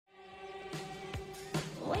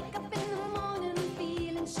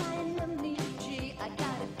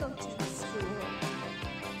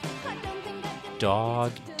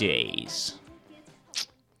Dog days.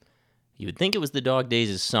 You would think it was the dog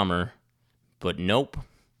days of summer, but nope.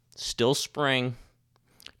 Still spring.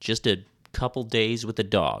 Just a couple days with the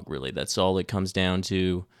dog, really. That's all it comes down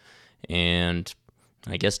to. And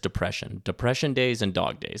I guess depression. Depression days and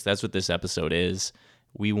dog days. That's what this episode is.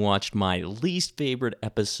 We watched my least favorite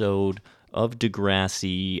episode of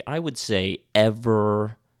Degrassi, I would say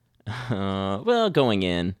ever. Going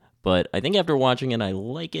in. But I think after watching it, I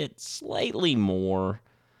like it slightly more.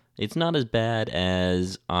 It's not as bad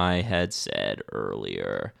as I had said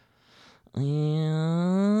earlier.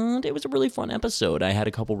 And it was a really fun episode. I had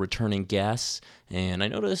a couple returning guests, and I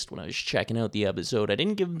noticed when I was checking out the episode, I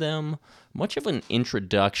didn't give them much of an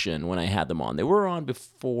introduction when I had them on. They were on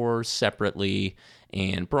before separately,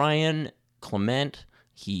 and Brian Clement,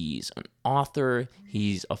 he's an author,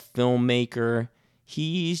 he's a filmmaker,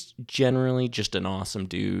 he's generally just an awesome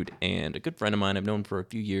dude and a good friend of mine I've known for a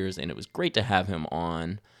few years, and it was great to have him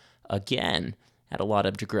on again. Had a lot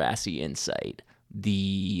of Degrassi insight.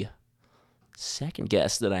 The second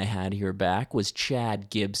guest that I had here back was Chad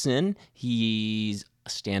Gibson. He's a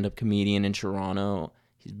stand-up comedian in Toronto.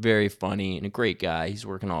 He's very funny and a great guy. He's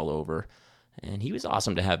working all over. And he was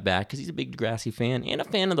awesome to have back because he's a big Degrassi fan and a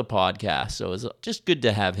fan of the podcast. So it was just good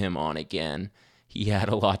to have him on again. He had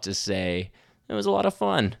a lot to say. It was a lot of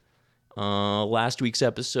fun. Last week's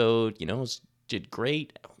episode, did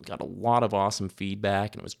great. Got a lot of awesome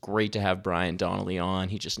feedback, and it was great to have Brian Donnelly on.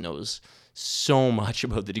 He just knows so much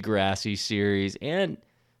about the Degrassi series, and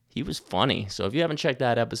he was funny. So if you haven't checked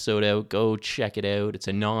that episode out, go check it out. It's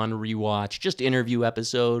a non-rewatch, just interview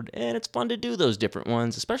episode, and it's fun to do those different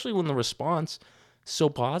ones, especially when the response is so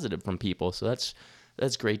positive from people. So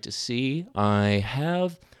that's great to see. I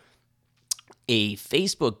have a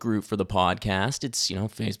Facebook group for the podcast. It's,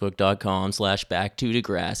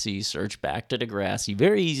 facebook.com/back2Degrassi. Search Back to Degrassi.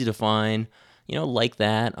 Very easy to find. Like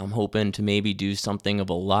that. I'm hoping to maybe do something of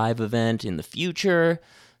a live event in the future.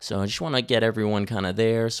 So I just want to get everyone kind of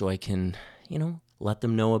there so I can, let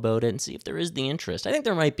them know about it and see if there is the interest. I think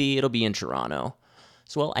there might be. It'll be in Toronto.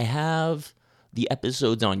 So, I have the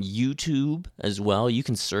episodes on YouTube as well. You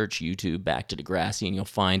can search YouTube Back to Degrassi and you'll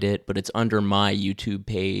find it, but it's under my YouTube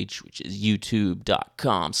page, which is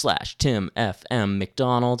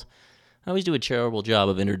youtube.com/TimFMMcDonald. I always do a terrible job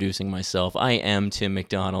of introducing myself. I am Tim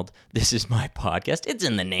McDonald. This is my podcast. It's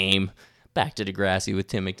in the name. Back to Degrassi with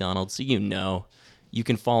Tim McDonald, so you know. You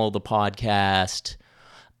can follow the podcast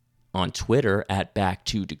on Twitter at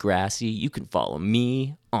Back2Degrassi. You can follow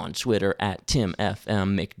me on Twitter at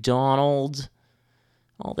TimFMMcDonald.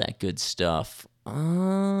 All that good stuff.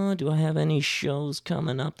 Do I have any shows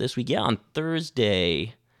coming up this week? Yeah, on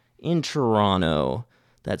Thursday in Toronto.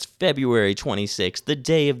 That's February 26th, the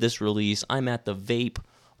day of this release. I'm at the Vape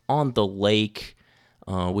on the Lake,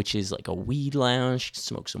 which is like a weed lounge.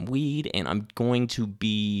 Smoke some weed, and I'm going to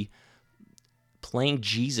be playing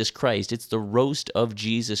Jesus Christ. It's the roast of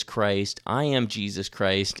Jesus Christ. I am Jesus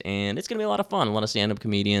Christ, and it's going to be a lot of fun. A lot of stand-up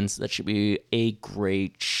comedians. That should be a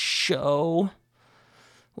great show.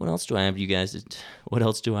 What else do I have you guys to tell? What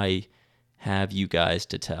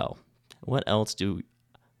else do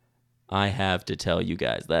I have to tell you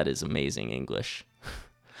guys? That is amazing English.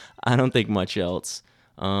 I don't think much else.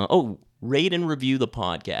 Rate and review the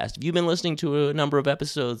podcast. If you've been listening to a number of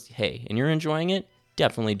episodes, hey, and you're enjoying it,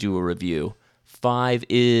 definitely do a review. 5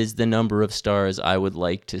 is the number of stars I would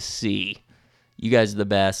like to see. You guys are the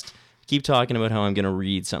best. Keep talking about how I'm going to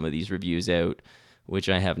read some of these reviews out, which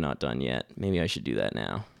I have not done yet. Maybe I should do that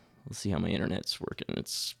now. Let's see how my internet's working.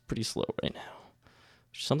 It's pretty slow right now.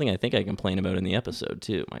 Something I think I complain about in the episode,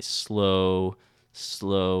 too. My slow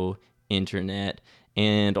internet.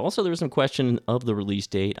 And also, there was some question of the release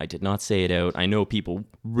date. I did not say it out. I know people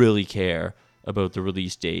really care about the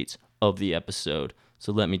release dates of the episode.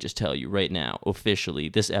 So let me just tell you right now, officially,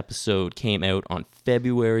 this episode came out on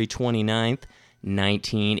February 29th,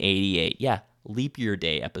 1988. Yeah, leap year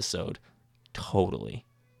day episode. Totally.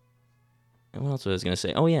 And what else was I going to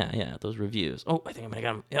say? Oh, yeah, those reviews. Oh, I think I'm going to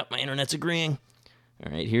get them. Yep, my internet's agreeing.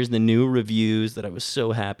 All right, here's the new reviews that I was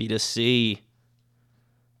so happy to see.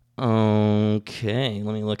 Okay,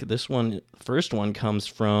 let me look at this one. First one comes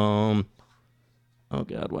from... Oh,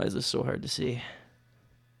 God, why is this so hard to see?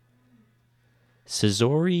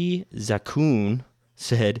 Cesori Zakun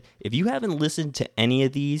said, if you haven't listened to any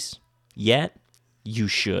of these yet, you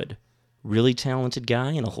should. Really talented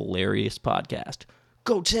guy and a hilarious podcast.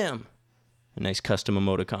 Go Tim! A nice custom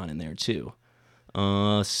emoticon in there, too.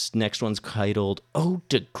 Next one's titled, Oh,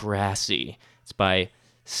 Degrassi. It's by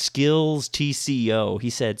Skills TCO. He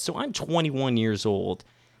said, so I'm 21 years old,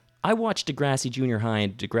 I watched Degrassi Junior High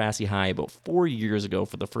and Degrassi High about 4 years ago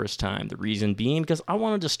for the first time. The reason being because I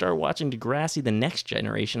wanted to start watching Degrassi The Next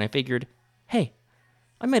Generation. I figured, hey,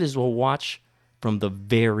 I might as well watch from the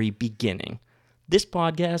very beginning. This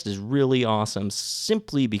podcast is really awesome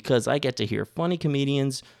simply because I get to hear funny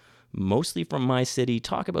comedians, mostly from my city,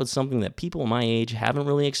 talk about something that people my age haven't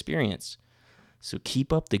really experienced. So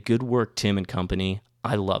keep up the good work, Tim and company.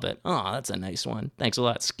 I love it. Oh, that's a nice one. Thanks a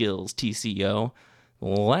lot, Skills, TCO. The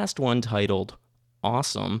last one titled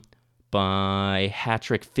Awesome by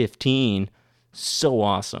Hattrick15. So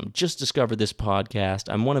awesome. Just discovered this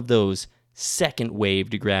podcast. I'm one of those second wave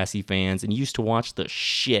Degrassi fans and used to watch the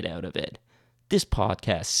shit out of it. This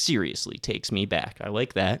podcast seriously takes me back. I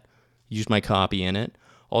like that. Used my copy in it.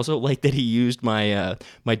 Also like that he used my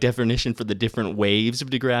my definition for the different waves of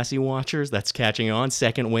Degrassi watchers. That's catching on.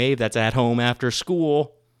 Second wave, that's at home after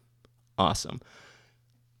school. Awesome.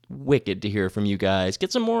 Wicked to hear from you guys.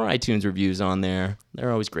 Get some more iTunes reviews on there.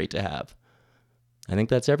 They're always great to have. I think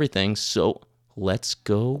that's everything. So let's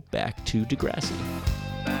go back to Degrassi.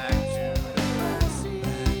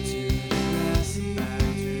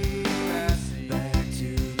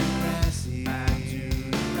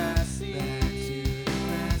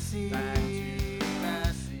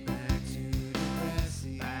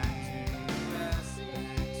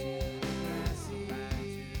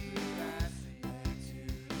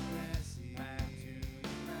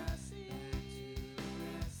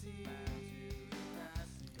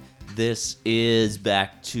 This is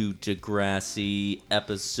Back to Degrassi,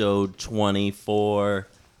 episode 24.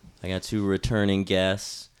 I got 2 returning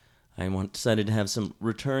guests. I decided to have some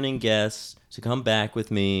returning guests to come back with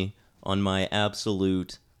me on my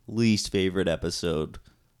absolute least favorite episode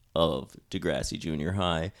of Degrassi Junior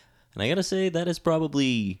High. And I gotta say, that has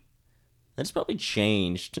probably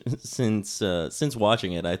changed since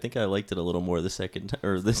watching it. I think I liked it a little more the second time,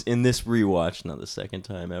 or in this rewatch, not the second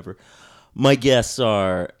time ever. My guests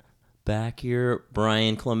are back here,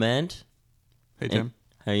 Brian Clement. Hey, Tim.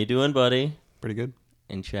 How you doing, buddy? Pretty good.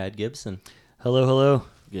 And Chad Gibson. Hello, hello.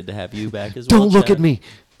 Good to have you back as well, Don't look Chad. at me.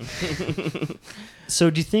 So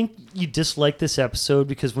do you think you disliked this episode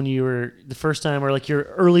because when you were the first time, or like your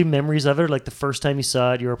early memories of it, or like the first time you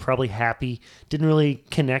saw it, you were probably happy, didn't really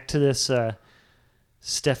connect to this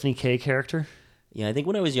Stephanie K character? Yeah, I think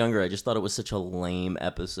when I was younger, I just thought it was such a lame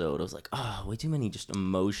episode. I was like, oh, way too many just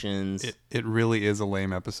emotions. It really is a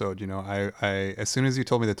lame episode. You know, I as soon as you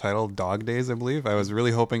told me the title, Dog Days, I believe, I was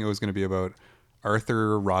really hoping it was going to be about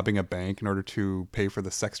Arthur robbing a bank in order to pay for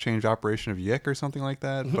the sex change operation of Yick or something like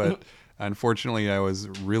that. But unfortunately, I was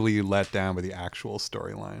really let down by the actual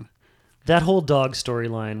storyline. That whole dog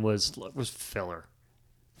storyline was filler.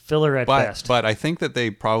 Filler at best. But I think that they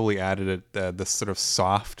probably added this sort of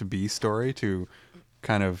soft B story to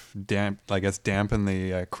kind of dampen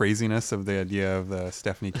the craziness of the idea of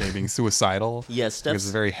Stephanie K being suicidal. Yes, it's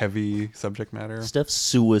a very heavy subject matter. Steph's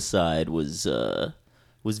suicide was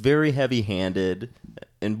very heavy-handed,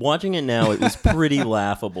 and watching it now, it was pretty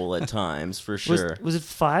laughable at times, for sure. Was it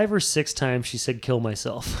 5 or 6 times she said "kill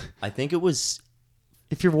myself"? I think it was.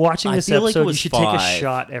 If you're watching this feel like it episode, you was should 5. take a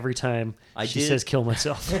shot every time she says "kill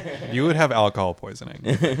myself." You would have alcohol poisoning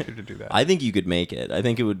to do that. I think you could make it. I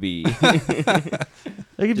think it would be.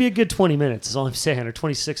 It could be a good 20 minutes, is all I'm saying, or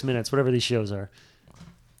 26 minutes, whatever these shows are.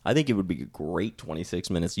 I think it would be a great 26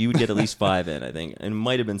 minutes. You would get at least 5 in, I think. And it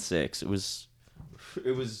might have been 6. It was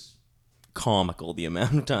comical, the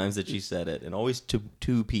amount of times that she said it. And always to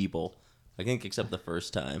 2 people. I think except the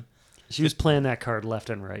first time. She was playing that card left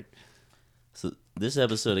and right. So this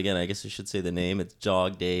episode, again, I guess I should say the name. It's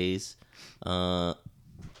Dog Days. I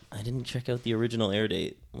didn't check out the original air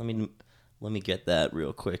date. Let me get that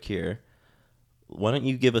real quick here. Why don't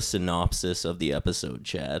you give a synopsis of the episode,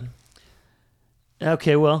 Chad?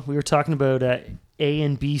 Okay, well, we were talking about A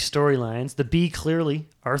and B storylines. The B, clearly,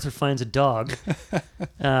 Arthur finds a dog.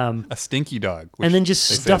 A stinky dog. And then just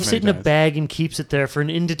stuffs it in a bag and keeps it there for an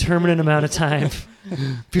indeterminate amount of time.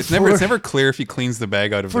 It's never clear if he cleans the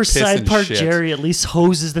bag out of the piss and shit. For Side Park Jerry, at least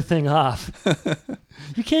hoses the thing off.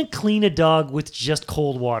 You can't clean a dog with just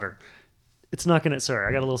cold water. It's not going to... Sorry,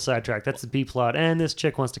 I got a little sidetracked. That's the B plot. And this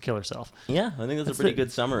chick wants to kill herself. Yeah, I think that's a pretty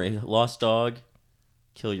good summary. Lost dog,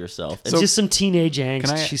 kill yourself. It's just some teenage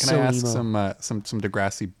angst. She's so ask emo. some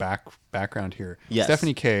Degrassi background here? Yes.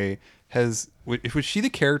 Stephanie K was she the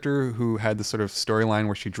character who had the sort of storyline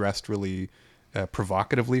where she dressed really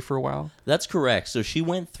provocatively for a while? That's correct. So she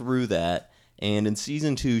went through that, and in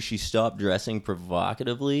season 2, she stopped dressing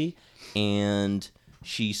provocatively, and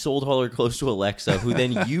she sold all her clothes to Alexa, who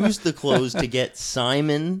then used the clothes to get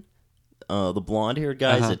Simon, the blonde-haired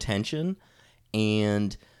guy's attention,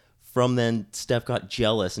 and from then, Steph got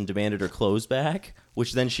jealous and demanded her clothes back,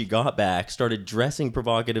 which then she got back, started dressing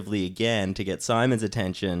provocatively again to get Simon's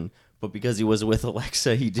attention, but because he was with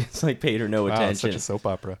Alexa, he just like paid her no Wow, attention. it's such a soap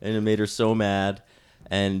opera. And it made her so mad.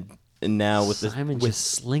 And now with Simon this, just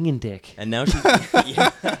slinging dick. and now she,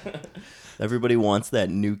 yeah. Everybody wants that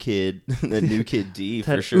new kid, that new kid D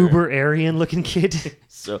That for sure. uber Aryan looking kid.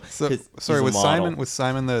 So, So 'cause sorry, he's a model. was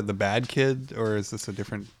Simon the bad kid, or is this a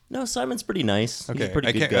different? No, Simon's pretty nice. He's a Okay, pretty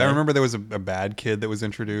I good can't. guy. I remember there was a bad kid that was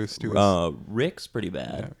introduced. Who was, Rick's pretty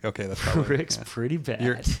bad. okay, that's probably Rick's yeah. pretty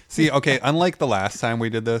bad. See, okay, unlike the last time we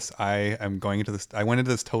did this, I am going into this. I went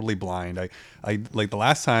into this totally blind. I like the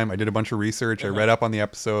last time I did a bunch of research. I read up on the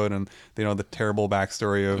episode and the terrible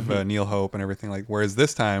backstory of Neil Hope and everything. Like, whereas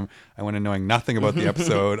this time I went in knowing nothing about the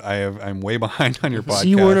episode. I'm way behind on your podcast. So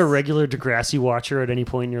you weren't a regular Degrassi watcher at any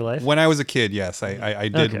point in your life? When I was a kid, yes, I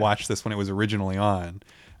did Okay. watch this when it was originally on,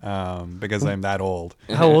 because I'm that old.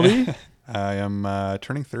 How old are you? I am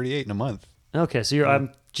turning 38 in a month. Okay, so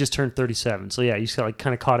I'm just turned 37. So yeah, you like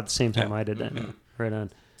kind of caught at the same time I did then. Right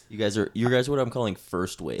on. You guys are what I'm calling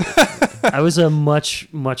first wave. I was a much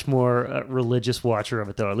more religious watcher of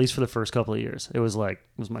it though, at least for the first couple of years. It was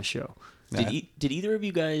my show. Did either of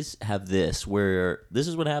you guys have this where this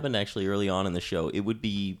is what happened actually early on in the show? It would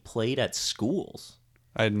be played at schools.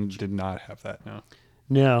 I did not have that. No.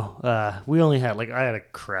 No, we only had I had a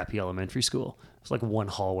crappy elementary school. It was like one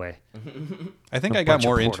hallway. I think A I got bunch of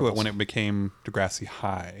more into it portables. when it became Degrassi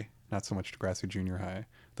High, not so much Degrassi Junior High.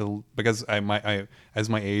 Because I as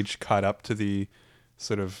my age caught up to the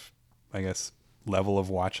sort of, I guess, level of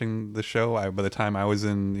watching the show. By the time I was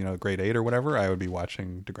in grade 8 or whatever, I would be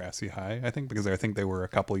watching Degrassi High. I think because I think they were a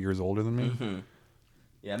couple years older than me.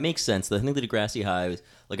 Yeah, it makes sense. I think the Degrassi High was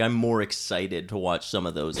I'm more excited to watch some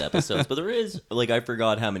of those episodes, but there is I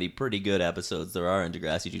forgot how many pretty good episodes there are in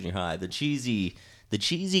Degrassi Junior High. The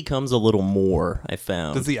cheesy comes a little more. I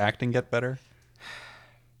found Does the acting get better?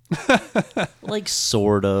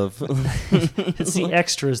 sort of. It's the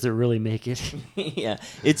extras that really make it. Yeah,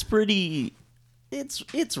 it's pretty.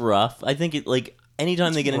 It's rough. I think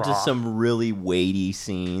anytime they get into raw. some really weighty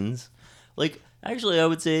scenes, actually I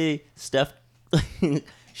would say Steph,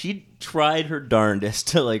 she tried her darndest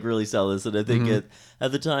to really sell this, and I think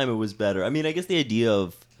at the time it was better. I mean, I guess the idea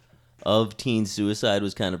of teen suicide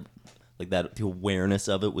was kind of that. The awareness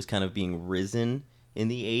of it was kind of being risen in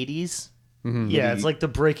the 80s. Yeah, it's like the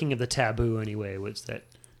breaking of the taboo anyway, was that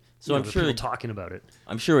So I'm the sure people talking about it.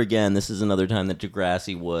 I'm sure again this is another time that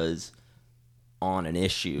Degrassi was on an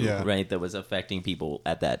issue, Yeah. right, that was affecting people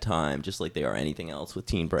at that time, just like they are anything else with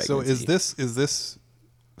teen pregnancy. So is this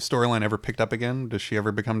storyline ever picked up again? Does she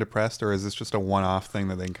ever become depressed, or is this just a one-off thing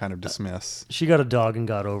that they can kind of dismiss? She got a dog and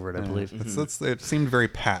got over it, I believe. It seemed very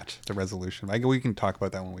pat, the resolution. We can talk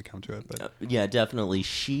about that when we come to it. But Yeah, definitely.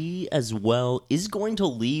 She as well is going to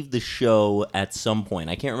leave the show at some point.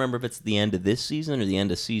 I can't remember if it's the end of this season or the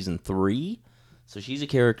end of season 3. So she's a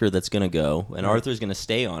character that's going to go, and Arthur's going to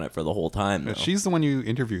stay on it for the whole time, though. she's the one you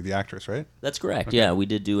interviewed, the actress, right? That's correct. Yeah, we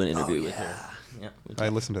did do an interview with her. Yeah, we I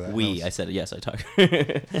listened to that. I said it. Yes, I talked.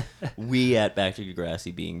 We at Back to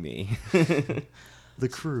Degrassi being me. The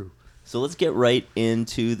crew. So let's get right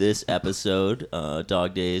into this episode,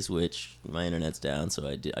 Dog Days, which my internet's down, so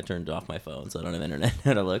I turned off my phone, so I don't have internet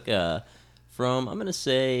now to look. From, I'm going to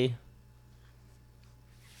say,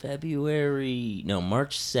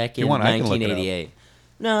 March 2nd, you want, I can look it up. 1988.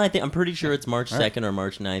 No, I'm pretty sure it's March 2nd or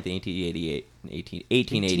March 9th, 1888.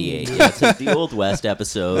 Yeah, it's the Old West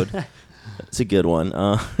episode. It's a good one.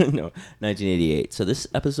 No, 1988. So this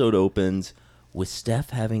episode opens with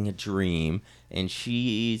Steph having a dream, and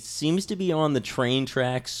she seems to be on the train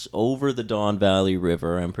tracks over the Don Valley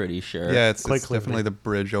River, I'm pretty sure. Yeah, it's Quite clearly. definitely the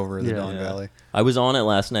bridge over the Yeah. Don Yeah. Valley. I was on it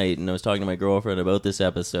last night, and I was talking to my girlfriend about this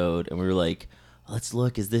episode, and we were like, let's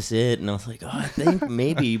look, is this it? And I was like, I think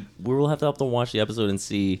maybe we'll have to watch the episode and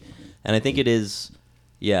see. And I think it is,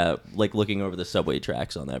 looking over the subway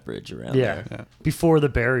tracks on that bridge around Yeah. there. Before the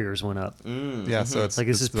barriers went up. Yeah, so it's This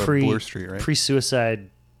it's is the Bloor Street, right? pre-suicide.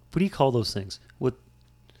 What do you call those things? What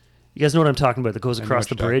you guys know what I'm talking about? That goes I know across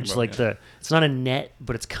what the you're bridge, talking about, it's not a net,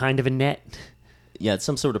 but it's kind of a net. Yeah, it's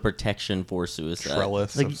some sort of protection for suicide.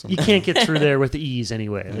 Trellis. Like of some you can't get through there with ease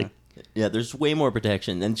anyway. Yeah. Like Yeah, there's way more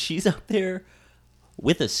protection. And she's up there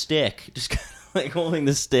with a stick, just kind of holding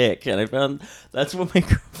the stick. And I found that's what my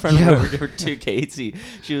girlfriend went over to Casey.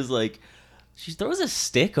 She was like, she throws a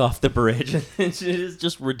stick off the bridge. And it is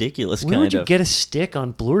just ridiculous, where kind would you of. get a stick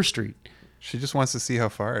on Bloor Street? She just wants to see how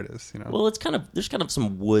far it is, Well, it's there's kind of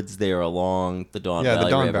some woods there along the Don Yeah, the Valley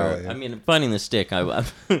Don River. Valley, yeah. I mean, finding the stick,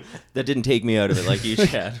 that didn't take me out of it like you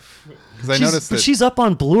said. Because I noticed But that she's up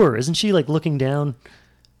on Bloor, isn't she? Like looking down.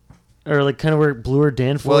 or like kind of where Bloor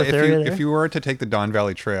Danforth Well, if area you there? if you were to take the Don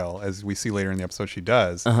Valley Trail, as we see later in the episode, she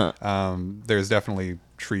does. There's definitely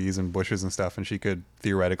trees and bushes and stuff, and she could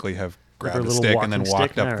theoretically have Like grabbed her a little stick walking and then stick?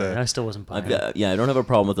 walked up All right, I the. still wasn't buying I've it. got, yeah, I don't have a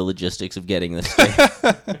problem with the logistics of getting the stick.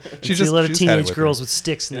 She See a lot of she's had it teenage with girls her. with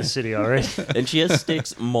sticks in the city, all right? And she has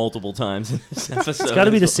sticks multiple times in this episode. It's got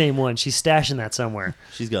to be the same one. She's stashing that somewhere.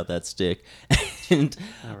 She's got that stick. And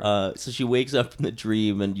so she wakes up from the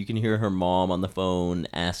dream, and you can hear her mom on the phone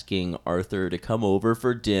asking Arthur to come over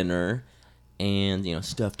for dinner. And, you know,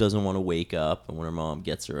 Steph doesn't want to wake up. And when her mom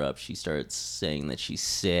gets her up, she starts saying that she's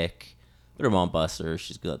sick. But her mom busts her.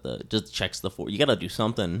 She's got just checks the floor. You got to do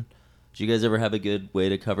something. Did you guys ever have a good way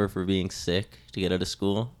to cover for being sick to get out of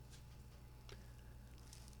school?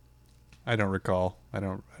 I don't recall. I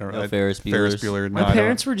don't. No Ferris Ferris Bueller's? Bueller. No, My I don't-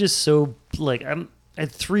 parents were just so, like, I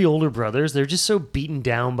had 3 older brothers. They're just so beaten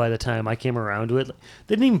down by the time I came around to it. Like,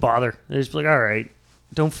 they didn't even bother. They're just like, all right,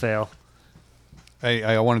 don't fail.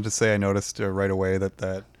 I wanted to say I noticed right away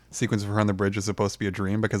that sequence of her on the bridge is supposed to be a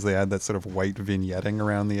dream because they had that sort of white vignetting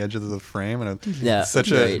around the edges of the frame, and Yeah, it's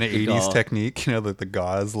such right, an the 80s gauze. technique, you know, the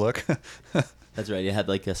gauze look. That's right. It had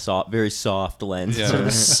like a very soft lens. Yeah.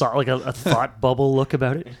 Sort of like a thought bubble look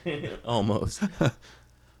about it. Almost.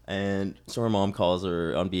 And so her mom calls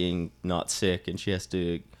her on being not sick, and she has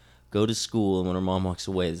to go to school. And when her mom walks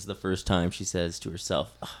away, this is the first time she says to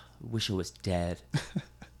herself, "I wish I was dead."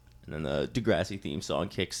 And then the Degrassi theme song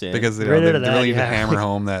kicks in. Because they, Right they out of that, really need to yeah. hammer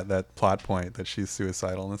home that plot point that she's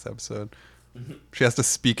suicidal in this episode. She has to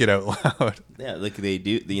speak it out loud. yeah, like they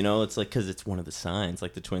do. You know, it's like because it's one of the signs,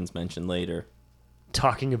 like the twins mentioned later.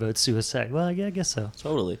 Talking about suicide. Well, yeah, I guess so.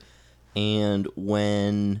 Totally. And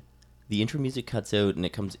when the intro music cuts out and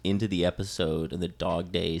it comes into the episode and the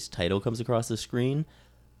Dog Days title comes across the screen,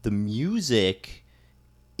 the music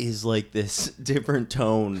is like this different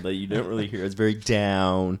tone that you don't really hear. It's very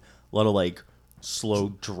down, a lot of like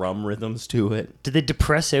slow drum rhythms to it. Did they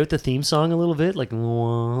depress out the theme song a little bit? Like,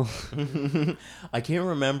 well, I can't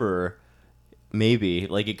remember. Maybe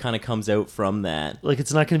like it kind of comes out from that. like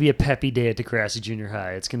it's not going to be a peppy day at Degrassi Junior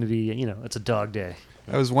High. It's going to be, it's a dog day.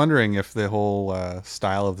 I was wondering if the whole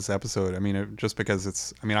style of this episode, I mean, just because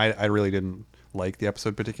it's, I mean, I really didn't like the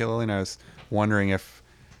episode particularly, and I was wondering if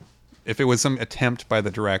it was some attempt by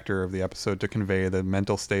the director of the episode to convey the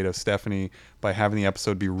mental state of Stephanie by having the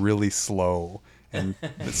episode be really slow and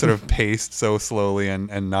it's sort of paced so slowly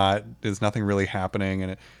and not, there's nothing really happening,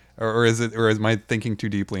 and or is I thinking too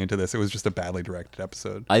deeply into this? It was just a badly directed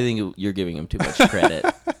episode. I think you're giving him too much credit.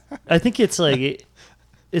 I think it's like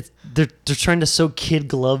they're trying to sew kid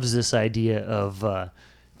gloves this idea of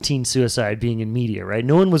teen suicide being in media, right?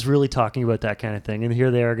 No one was really talking about that kind of thing, and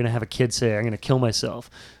here they are going to have a kid say, "I'm going to kill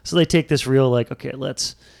myself." So they take this real like, okay,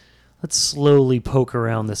 let's slowly poke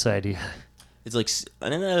around this idea. It's like,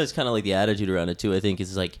 and that was kind of like the attitude around it too. I think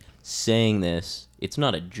is like saying this. It's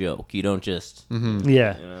not a joke. You don't just,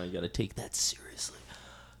 Yeah. you got to take that seriously.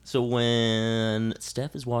 So when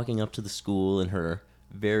Steph is walking up to the school in her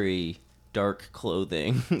very dark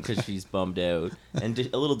clothing because she's bummed out and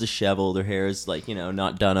a little disheveled, her hair is like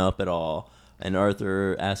not done up at all. And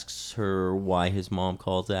Arthur asks her why his mom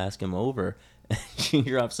called to ask him over. And she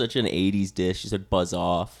dropped such an 80s dish. She said, "Buzz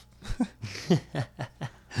off."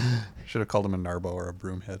 Should have called him a Narbo or a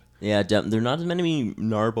Broomhead. Yeah, there are not as many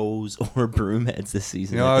Narbos or Broomheads this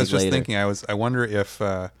season. I was think just later. thinking. I wonder if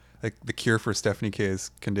like the cure for Stephanie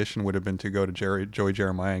K's condition would have been to go to Joey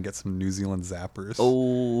Jeremiah and get some New Zealand zappers.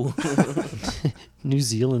 Oh, New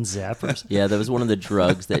Zealand zappers. yeah, that was one of the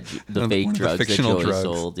drugs that the One fake of the drugs that fictional Joey drugs.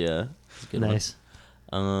 sold. Yeah, it's a good one. Nice.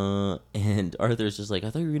 And Arthur's just like, "I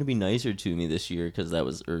thought you were gonna be nicer to me this year because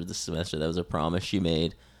or this semester that was a promise she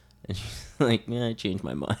made." And she's like, "Yeah, I changed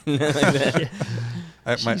my mind." Like that.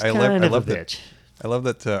 She's I kind of love a that. bitch. I love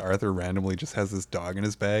that Arthur randomly just has this dog in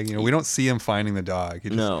his bag. We don't see him finding the dog.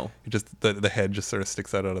 No. He just the head just sort of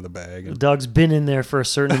sticks out of the bag. The And dog's been in there for a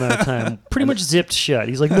certain amount of time, pretty much zipped shut.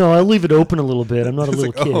 He's like, "No, I'll leave it open a little bit. I'm not a it's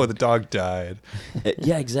little like, kid." oh, the dog died.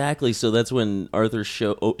 Yeah, exactly. So that's when Arthur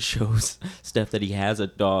shows Steph that he has a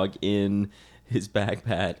dog in his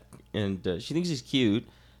backpack, and she thinks he's cute.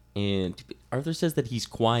 And Arthur says that he's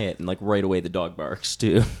quiet, and like right away the dog barks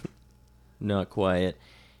too. Not quiet.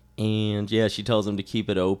 And yeah, she tells him to keep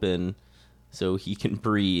it open so he can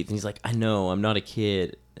breathe. And he's like, "I know, I'm not a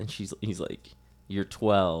kid." And he's like, "You're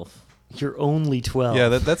 12." You're only 12. Yeah,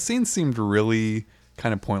 that scene seemed really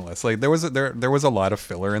kind of pointless. Like there was a lot of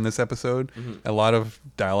filler in this episode, a lot of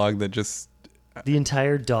dialogue that just The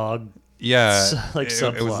entire dog. Like it was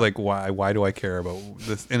subplot. like why do I care about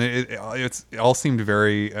this? And it all seemed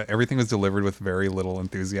very everything was delivered with very little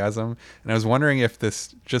enthusiasm. And I was wondering if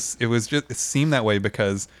it seemed that way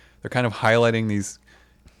because they're kind of highlighting these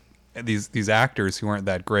actors who aren't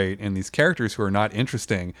that great and these characters who are not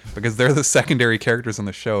interesting because they're the secondary characters on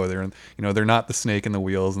the show. They're not the snake and the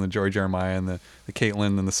wheels and the Joy Jeremiah and the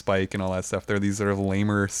Caitlin and the Spike and all that stuff. They're these sort of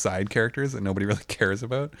lamer side characters that nobody really cares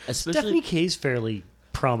about. Stephanie Kay's fairly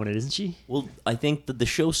prominent, isn't she? Well, I think that the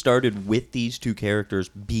show started with these two characters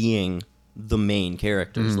being the main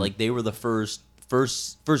characters. Like they were the first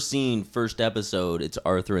scene, first episode. It's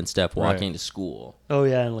Arthur and Steph walking to school. Oh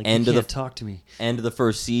yeah, and like End you of can't the- talk to me. End of the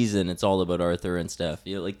first season, it's all about Arthur and Steph.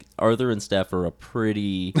 You know, like Arthur and Steph are a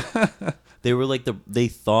pretty. They were like they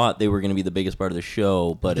thought they were going to be the biggest part of the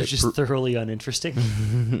show, but They're just thoroughly uninteresting.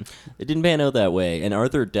 it didn't pan out that way. And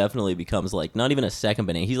Arthur definitely becomes like not even a second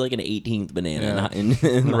banana. He's like an 18th banana. Yeah. In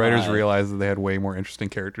The writers Hive. realized that they had way more interesting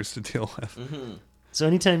characters to deal with. So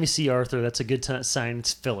anytime you see Arthur, that's a good sign.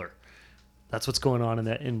 It's filler. That's what's going on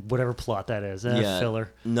in whatever plot that is.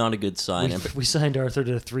 Filler. Not a good sign. We signed Arthur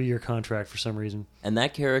to a 3-year contract for some reason. And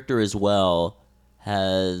that character as well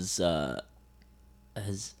has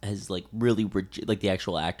like really like the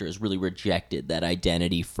actual actor has really rejected that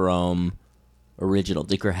identity from original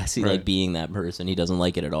Degrassi, Right. like being that person. He doesn't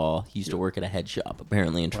like it at all. He used to work at a head shop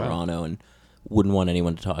apparently in Toronto and wouldn't want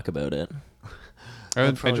anyone to talk about it.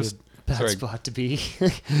 I Probably just a bad sorry, spot to be.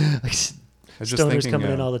 Like, I was just stoners thinking,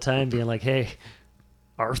 coming in all the time being like, hey,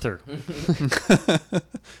 Arthur.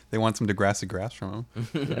 they want some Degrassi grass from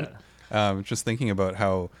him. Yeah. Just thinking about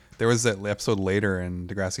how there was that episode later in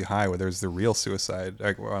Degrassi High where there's the real suicide.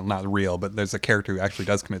 Well, not real, but there's a character who actually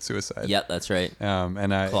does commit suicide. Yeah, that's right.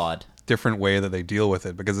 And different way that they deal with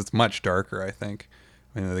it because it's much darker, I think.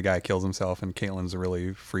 I mean, the guy kills himself and Caitlin's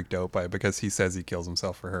really freaked out by it because he says he kills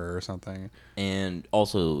himself for her or something. And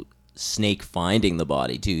also Snake finding the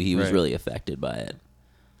body too. He was Right. really affected by it.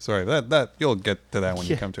 Sorry, that you'll get to that when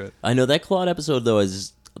you come to it. I know that Claude episode though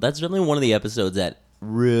that's definitely one of the episodes that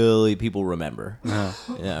really people remember.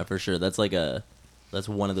 Yeah, for sure. That's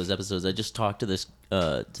one of those episodes. I just talked to this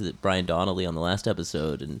Brian Donnelly on the last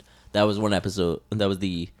episode, and that was one episode. That was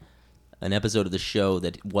an episode of the show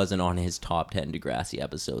that wasn't on his top 10 Degrassi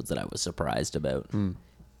episodes that I was surprised about.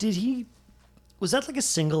 Was that like a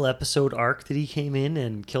single episode arc that he came in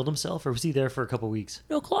and killed himself, or was he there for a couple weeks?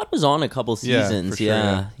 No, Claude was on a couple Yeah, seasons. for sure,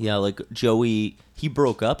 yeah. yeah. Like Joey, he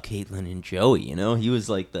broke up Caitlin and Joey. You know, he was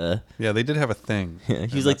like the. Yeah, they did have a thing.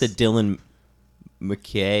 He was like the Dylan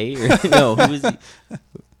McKay, or no, who was he?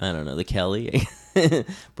 I don't know, the Kelly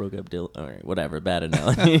broke up Dylan. All right, whatever, bad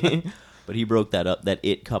analogy. But he broke that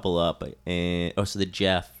it couple up, and so the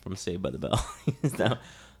Jeff from Saved by the Bell. That's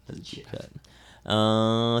a deep cut.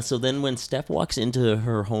 So then when Steph walks into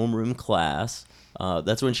her homeroom class,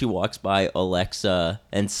 that's when she walks by Alexa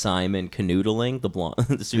and Simon canoodling, the blonde,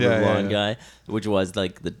 the super blonde guy, which was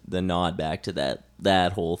like the nod back to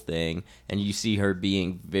that whole thing. And you see her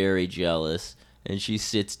being very jealous, and she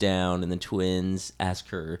sits down, and the twins ask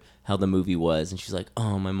her how the movie was, and she's like,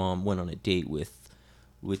 "Oh, my mom went on a date with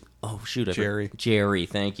Jerry,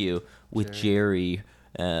 thank you, with Jerry,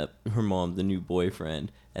 her mom, the new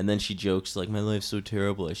boyfriend." And then she jokes like, "My life's so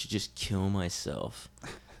terrible, I should just kill myself."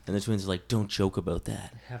 And the twins are like, "Don't joke about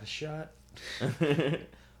that." Have a shot.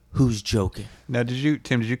 Who's joking? Now, Tim?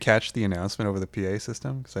 Did you catch the announcement over the PA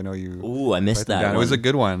system? Because I know you. Ooh, I missed write them that down. one. It was a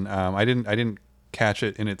good one. I didn't catch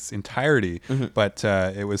it in its entirety, but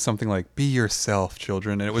it was something like "Be yourself,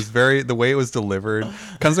 children," and it was the way it was delivered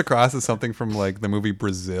comes across as something from like the movie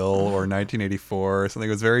Brazil or 1984 or something.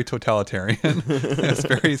 It was very totalitarian. It's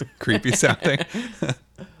very creepy sounding.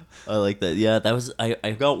 I like that. Yeah, that was.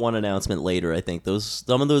 I got one announcement later. I think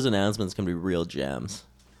some of those announcements can be real gems.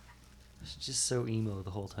 It's just so emo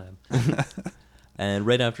the whole time. And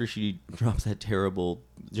right after she drops that terrible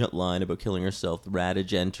line about killing herself,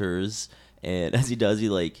 Raditch enters, and as he does, he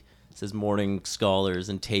like says "Morning Scholars"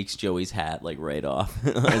 and takes Joey's hat like right off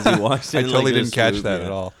as he walks I in. totally like, didn't catch swoop, that yeah.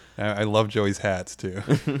 at all. I love Joey's hats too.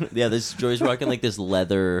 Yeah, this Joey's rocking like this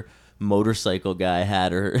leather motorcycle guy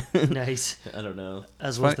hat, or Nice. I don't know.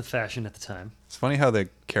 As was Fine. the fashion at the time. It's funny how the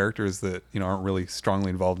characters that aren't really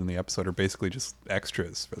strongly involved in the episode are basically just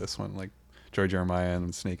extras for this one, like Joy Jeremiah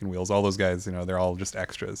and Snake and Wheels. All those guys, they're all just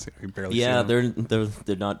extras. You barely see Yeah, them.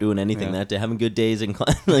 they're not doing anything Yeah. that day, having good days and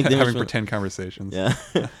like they're having just- pretend conversations. Yeah.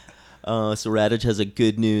 So Raditch has a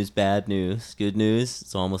good news, bad news. Good news,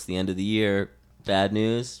 it's almost the end of the year. Bad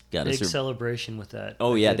news, got Big to celebration with that.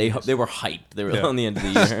 Oh That yeah, good news. they were hyped. They were Yeah. on the end of the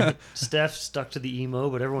year. Steph stuck to the emo,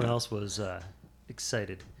 but everyone else was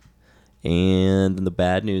excited. And the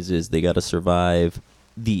bad news is they got to survive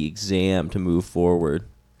the exam to move forward.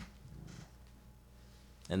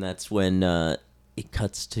 And that's when it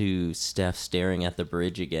cuts to Steph staring at the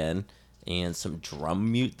bridge again, and some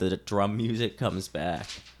the drum music comes back,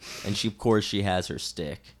 and of course she has her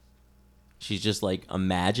stick. She's just like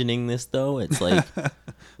imagining this though. It's like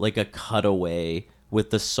like a cutaway with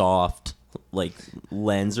the soft like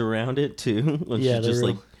lens around it too. Yeah, she's just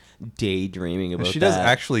real... like daydreaming about She that. does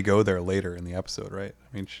actually go there later in the episode, right?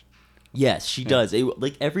 I mean, Yes, she does.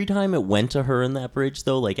 Like every time it went to her in that bridge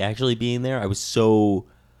though, like actually being there, I was so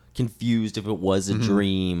confused if it was a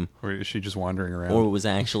dream or is she just wandering around? or it was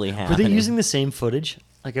actually Were happening. they using the same footage?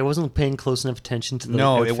 Like I wasn't paying close enough attention to the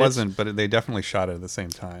No, outfits. it wasn't. But they definitely shot it at the same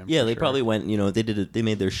time. Yeah, for they sure. probably went. They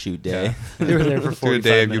made their shoot day. Yeah. They were there for Through a 45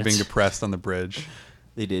 day of you minutes. being depressed on the bridge.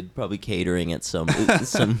 They did probably catering at some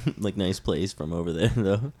like nice place from over there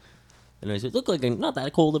though. And I said, look like not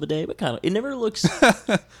that cold of a day, but kind of. It never looks.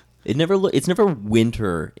 It's never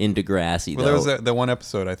winter in Degrassi Well, though. there was the one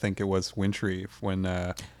episode. I think it was wintry when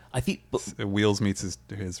I think Wheels meets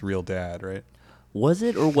his real dad, right? was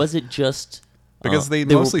it or was it just Because they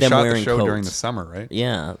were- mostly them shot the wearing show during the coats? summer, right?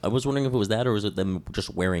 Yeah, I was wondering if it was that or was it them just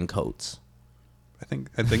wearing coats.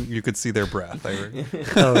 I think you could see their breath.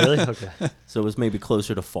 Oh, really? Okay. So it was maybe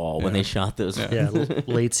closer to fall when Yeah. they shot those. Yeah,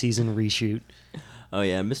 late season reshoot. Oh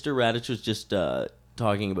yeah, Mr. Radich was just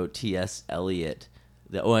talking about T.S. Eliot.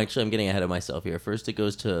 Actually, I'm getting ahead of myself here. First, it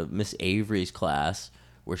goes to Miss Avery's class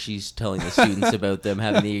where she's telling the students about them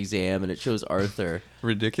having the exam, and it shows Arthur.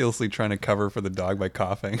 Ridiculously trying to cover for the dog by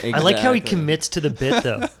coughing. I like how he Exactly. commits to the bit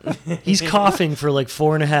though. He's coughing for like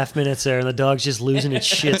 4.5 minutes there, and the dog's just losing its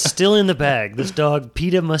shit. Still in the bag. This dog,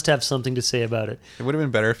 PETA must have something to say about it. It would have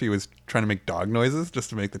been better if he was trying to make dog noises just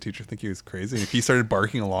to make the teacher think he was crazy. And if he started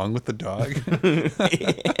barking along with the dog,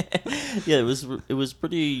 Yeah, it was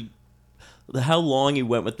pretty. How long he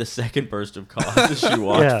went with the second burst of cough as she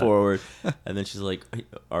walked Yeah. forward, and then she's like,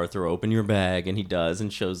 "Arthur, open your bag," and he does,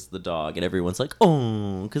 and shows the dog, and everyone's like,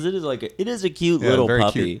 "Oh," because it is a cute yeah, little very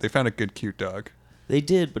puppy. cute. They found a good, cute dog. They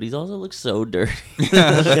did, but he's also looks so dirty.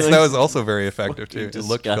 That was also very effective too. Fucking It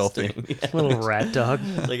looked filthy. disgusting. Yeah. Little rat dog.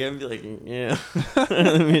 Like I'd be like, yeah,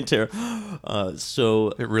 I mean, terrible.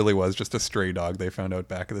 So It really was just a stray dog they found out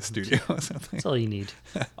back at the studio or something. That's all you need.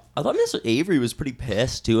 I thought Miss Avery was pretty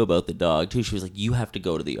pissed too about the dog too. She was like, "You have to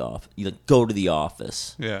go to the office. You like go to the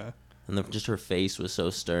office." Yeah. And then just her face was so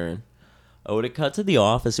stern. Oh, when it cut to the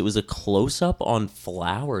office, it was a close up on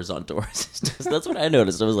flowers on Doris' desk. That's what I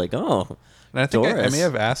noticed. I was like, oh. And I think I Doris. may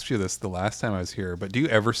have asked you this the last time I was here, but do you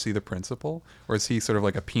ever see the principal? Or is he sort of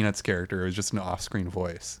like a Peanuts character? Or is just an off-screen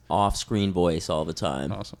voice? Off-screen voice all the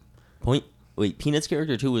time. Awesome. Wait, Peanuts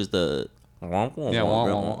character too was the wah,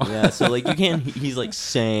 wah. yeah. So like you can't. He's like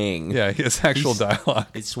saying. Yeah, he has actual dialogue.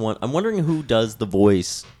 It's one. I'm wondering who does the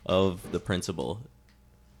voice of the principal.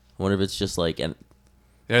 I wonder if it's just like an.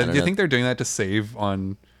 Yeah, don't do you know. think they're doing that to save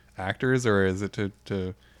on actors, or is it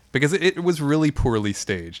to because it was really poorly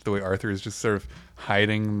staged the way Arthur is just sort of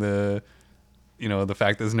hiding the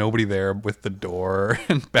fact there's nobody there with the door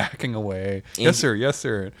and backing away. Yes sir, yes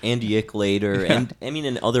sir. And Yick later, and I mean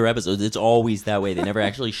in other episodes, it's always that way. They never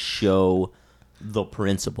actually show the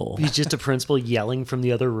principal. He's just a principal yelling from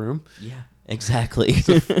the other room. Yeah, exactly.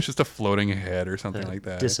 It's just a floating head or something like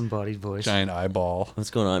that. Disembodied voice. Giant eyeball. What's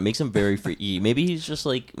going on? It makes him very freaky. Maybe he's just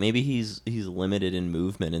like he's limited in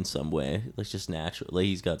movement in some way. Like just natural. Like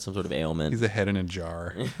he's got some sort of ailment. He's a head in a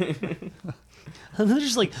jar. And they're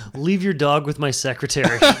just like, leave your dog with my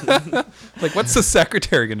secretary. Like, what's the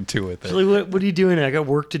secretary going to do with it? Like, what are you doing? I got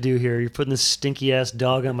work to do here. You're putting this stinky ass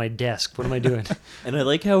dog on my desk. What am I doing? And I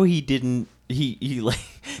like how he didn't. He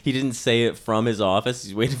didn't say it from his office.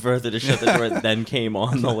 He's waiting for Arthur to shut the door, and then came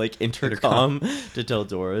on the like intercom to tell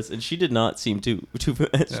Doris, and she did not seem too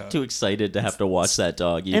excited to have to watch that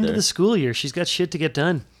dog either. End of the school year. She's got shit to get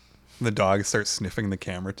done. The dog starts sniffing the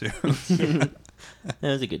camera too. That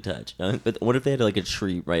was a good touch. But what if they had like a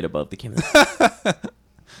tree right above the camera?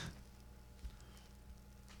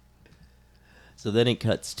 So then it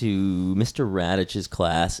cuts to Mr. Radich's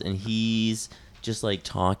class, and he's just like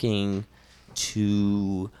talking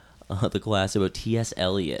to the class about T.S.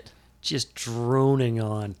 Eliot. Just droning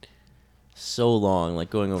on. So long, like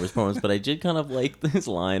going over his poems, but I did kind of like this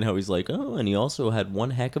line how he's like, oh, and he also had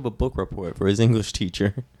one heck of a book report for his English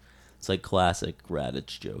teacher. It's like classic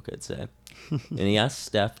Radich joke, I'd say. And he asked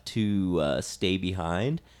Steph to stay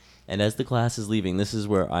behind, and as the class is leaving, this is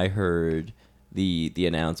where I heard the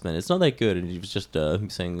announcement. It's not that good, and he was just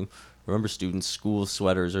saying, remember students, school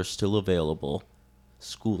sweaters are still available.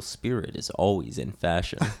 School spirit is always in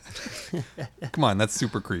fashion. Come on, that's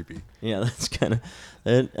super creepy. Yeah, that's kind of,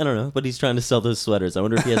 I don't know, but he's trying to sell those sweaters. I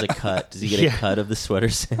wonder if he has a cut. Does he get Yeah. a cut of the sweater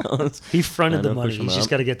sales? He fronted I the don't money. push him He's just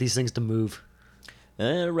up. got to get these things to move.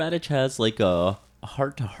 Radich has like a a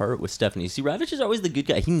heart-to-heart with Stephanie. See, Raditch is always the good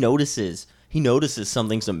guy. He notices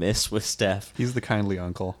something's amiss with Steph. He's the kindly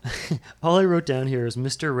uncle. All I wrote down here is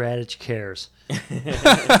Mr. Raditch cares. He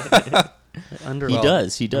does. I'm glad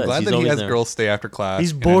He's that he always has there. girls stay after class.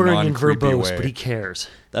 He's in a boring and non-creepy verbose, way. but he cares.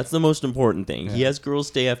 That's the most important thing. He has girls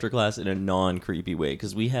stay after class in a non-creepy way,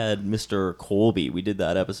 because we had Mr. Colby. We did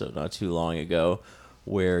that episode not too long ago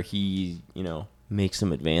where he, makes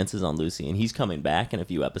some advances on Lucy, and he's coming back in a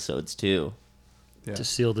few episodes too. Yeah. To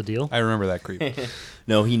seal the deal. I remember that creep.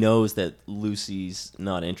 No, he knows that Lucy's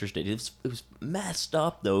not interested. It was messed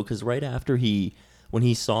up, though, because right after when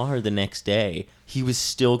he saw her the next day, he was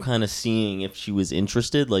still kind of seeing if she was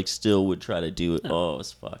interested, like still would try to do it. Oh, it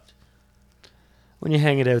was fucked. When you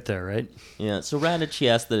hang it out there, right? Yeah, so Raditch, she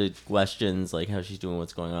asked the questions, like how she's doing,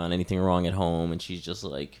 what's going on, anything wrong at home, and she's just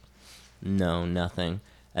like, no, nothing.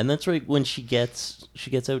 And that's right when she gets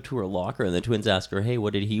out to her locker, and the twins ask her, hey,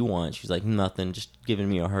 what did he want? She's like, nothing, just giving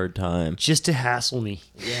me a hard time. Just to hassle me.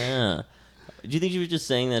 Yeah. Do you think she was just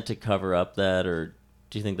saying that to cover up that, or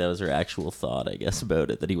do you think that was her actual thought, I guess, about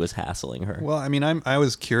it, that he was hassling her? Well, I mean, I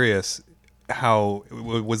was curious, how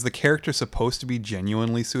was the character supposed to be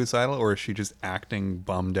genuinely suicidal, or is she just acting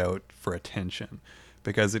bummed out for attention?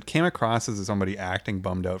 Because it came across as somebody acting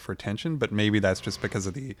bummed out for attention, but maybe that's just because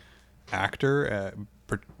of the actor,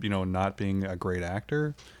 not being a great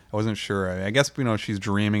actor. I wasn't sure. I guess, she's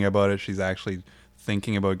dreaming about it. She's actually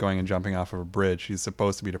thinking about going and jumping off of a bridge. She's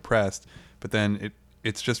supposed to be depressed, but then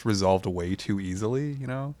it's just resolved way too easily,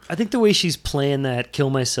 I think the way she's playing that kill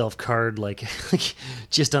myself card, like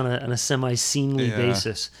just on a semi-scenely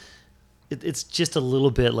basis, it's just a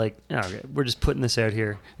little bit like, okay, we're just putting this out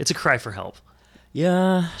here. It's a cry for help.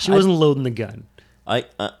 Yeah. She wasn't loading the gun. I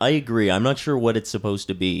agree. I'm not sure what it's supposed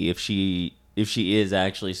to be, if she is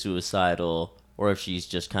actually suicidal or if she's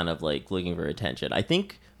just kind of like looking for attention. I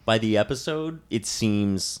think by the episode, it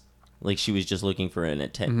seems like she was just looking for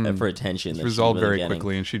for attention. It's resolved very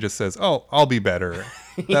quickly, and she just says, "Oh, I'll be better."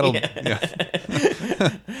 That'll yeah.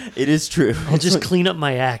 It is true. I'll just clean up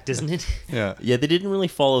my act, isn't it? Yeah. Yeah, they didn't really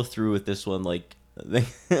follow through with this one like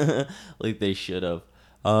they should have.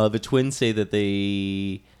 The twins say that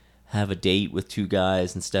they have a date with two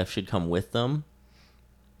guys and Steph should come with them.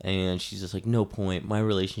 And she's just like, no point. My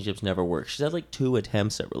relationships never work. She's had like 2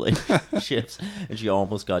 attempts at relationships, and she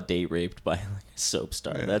almost got date raped by like a soap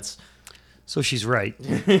star. Yeah. That's So she's right.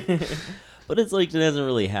 But it's like it hasn't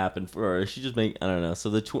really happened for her. She just I don't know. So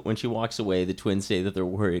when she walks away, the twins say that they're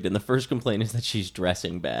worried, and the first complaint is that she's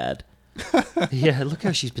dressing bad. Yeah, look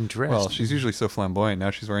how she's been dressed. Well, she's usually so flamboyant.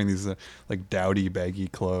 Now she's wearing these like dowdy, baggy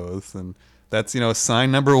clothes, and that's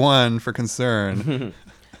sign number 1 for concern.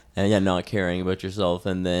 And yeah, not caring about yourself,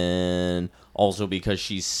 and then also because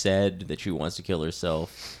she said that she wants to kill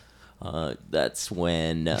herself. That's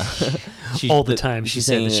when all the time she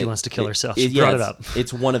said that she wants to kill herself. She brought it up.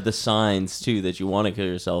 It's one of the signs too that you want to kill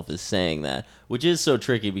yourself is saying that, which is so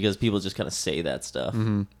tricky because people just kind of say that stuff.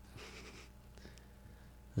 Mm-hmm.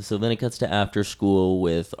 So then it cuts to after school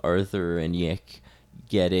with Arthur and Yick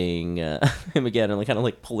getting him again and like kind of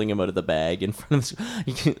like pulling him out of the bag in front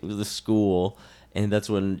of the school. And that's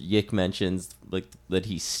when Yick mentions like that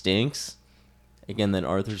he stinks. Again, then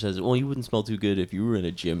Arthur says, well, you wouldn't smell too good if you were in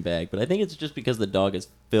a gym bag. But I think it's just because the dog is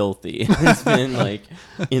filthy. It's been like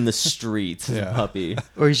in the streets as a puppy.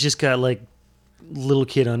 Or he's just got like little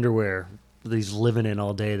kid underwear that he's living in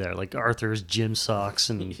all day there. Like Arthur's gym socks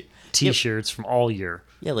and T-shirts from all year.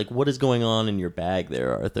 Yeah, like what is going on in your bag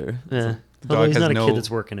there, Arthur? Yeah. The Although dog he's has not a kid that's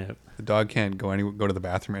working out. The dog can't go to the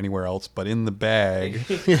bathroom anywhere else but in the bag.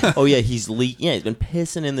 Oh yeah, he's been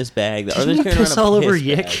pissing in this bag. Didn't he piss all over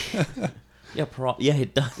Yick? Yeah,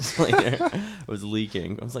 it does. Later, it was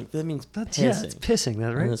leaking. I was like, that means pissing. Yeah, it's pissing,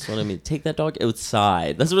 that right? That's what I mean. Take that dog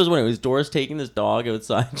outside. That's what I was wondering. Was Doris taking this dog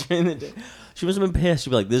outside during the day? She must have been pissed. She'd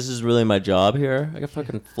be like, this is really my job here? I got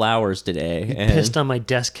fucking flowers today. He pissed on my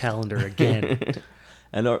desk calendar again.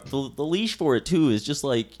 And the leash for it, too, is just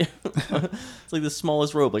like... it's like the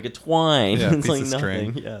smallest rope, like a twine. Yeah, it's piece like of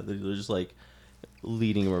nothing. string. Yeah, they're just like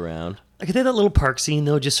leading him around. I think that little park scene,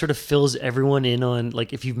 though, just sort of fills everyone in on,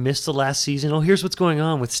 like, if you've missed the last season, here's what's going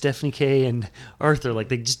on with Stephanie K and Arthur. Like,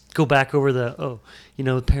 they just go back over the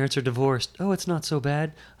parents are divorced. Oh, it's not so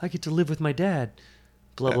bad. I get to live with my dad.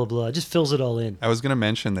 Blah, blah, blah. It just fills it all in. I was going to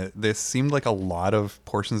mention that this seemed like a lot of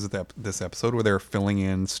portions of this episode where they were filling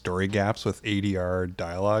in story gaps with ADR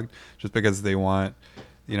dialogue just because they want,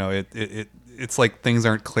 it's like things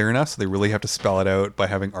aren't clear enough, so they really have to spell it out by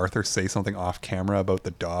having Arthur say something off camera about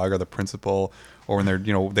the dog or the principal, or when they're,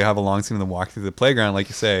 they have a long scene of them walking through the playground, like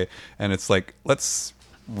you say, and it's like, let's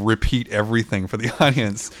repeat everything for the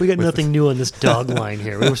audience. We got nothing new on this dog line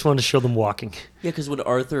here. We just wanted to show them walking. Yeah, because when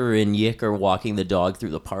Arthur and Yick are walking the dog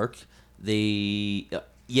through the park,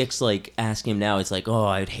 Yick's like asking him now. It's like, oh,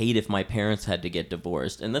 I'd hate if my parents had to get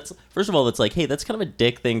divorced. And that's, first of all, it's like, hey, that's kind of a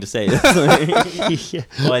dick thing to say. It's like, Yeah.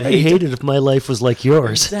 oh, I'd hate it if my life was like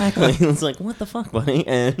yours. Exactly. It's like, what the fuck, buddy?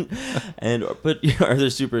 But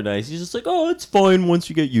Arthur's super nice. He's just like, oh, it's fine once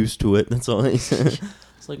you get used to it. That's all he said.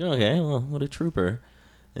 It's like, okay, well, what a trooper.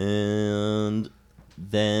 And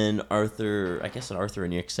then Arthur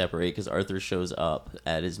and Yick separate because Arthur shows up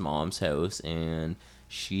at his mom's house and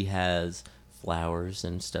she has flowers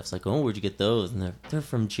and Steph's like, oh, where'd you get those? And they're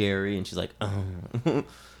from Jerry. And she's like, oh.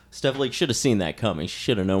 Steph like should have seen that coming. She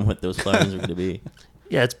should have known what those flowers were going to be.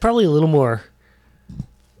 Yeah, it's probably a little more.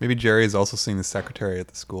 Maybe Jerry is also seeing the secretary at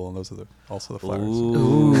the school, and those are also the flowers.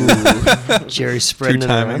 Ooh. Jerry spreading it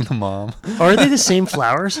Two-timing around. the mom. Are they the same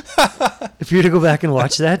flowers? If you were to go back and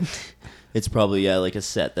watch that, It's probably like a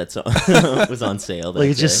set that's was on sale. That like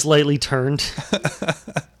it's just day. slightly turned.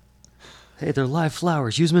 Hey, they're live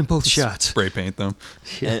flowers. Use them in both shots. Spray paint them.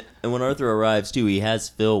 Yeah. And when Arthur arrives too, he has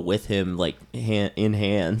Phil with him, like in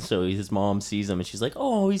hand. So his mom sees him and she's like,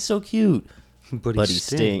 "Oh, he's so cute." But But he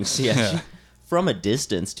stinks. Yeah. Yeah. From a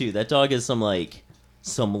distance too. That dog has some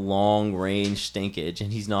long range stinkage,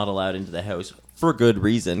 and he's not allowed into the house for good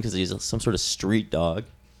reason because he's some sort of street dog.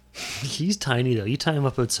 He's tiny though. You tie him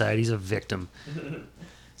up outside, he's a victim.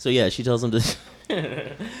 So yeah, she tells him to.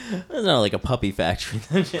 It's not like a puppy factory.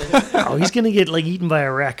 Oh, he's gonna get like eaten by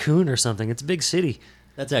a raccoon or something. It's a big city.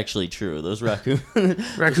 That's actually true. Those raccoons.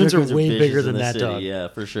 Raccoons are way vicious bigger in than the that city. dog. Yeah,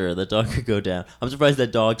 for sure. That dog could go down. I'm surprised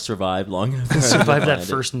that dog survived long enough. to Survived that find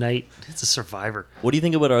it. first night. It's a survivor. What do you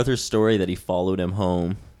think about Arthur's story that he followed him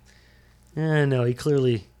home? No, he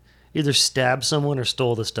clearly either stabbed someone or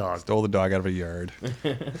stole this dog. Stole the dog out of a yard.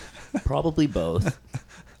 Probably both.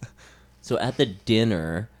 So at the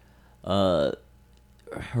dinner,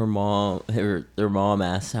 their mom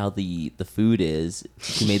asks how the food is.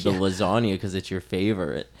 She made the lasagna because it's your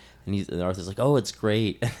favorite. And Arthur's like, oh, it's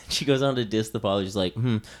great. And she goes on to diss the father. She's like,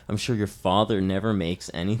 I'm sure your father never makes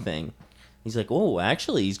anything. He's like, oh,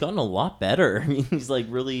 actually, he's gotten a lot better. He's like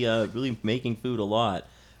really making food a lot.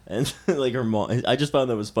 And like her mom, I just found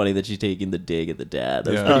that was funny that she's taking the dig at the dad.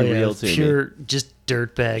 That's Yeah. pretty real to me. Pure just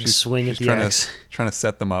dirtbag swing at the axe. trying to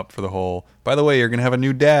set them up for the whole. By the way, you're gonna have a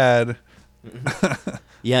new dad.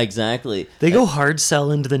 Yeah, exactly. They go hard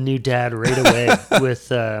sell into the new dad right away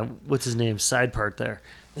with what's his name, side part there,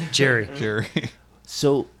 Jerry. Jerry.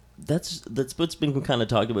 So that's what's been kind of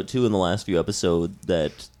talked about too in the last few episodes,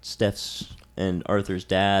 that Steph's and Arthur's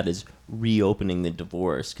dad is reopening the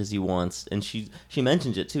divorce because he wants, and she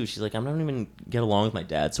mentions it too. She's like, I'm not even get along with my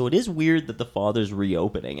dad. So it is weird that the father's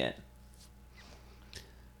reopening it.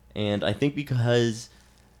 And I think because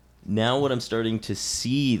now what I'm starting to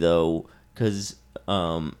see though, because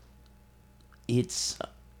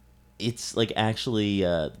it's like actually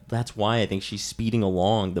that's why I think she's speeding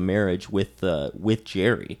along the marriage with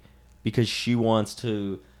Jerry, because she wants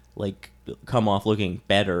to like come off looking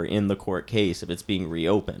better in the court case if it's being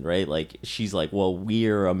reopened, right? Like she's like, well,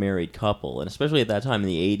 we're a married couple, and especially at that time in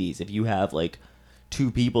the 80s, if you have like two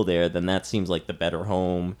people there, then that seems like the better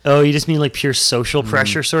home. Oh, you just mean like pure social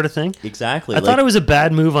pressure sort of thing? Exactly. I thought it was a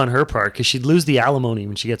bad move on her part because she'd lose the alimony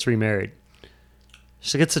when she gets remarried.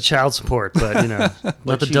 She gets the child support, but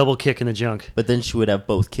not the she- double kick in the junk. But then she would have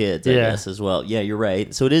both kids, I Yeah. guess, as well. Yeah, you're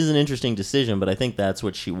right. So it is an interesting decision, but I think that's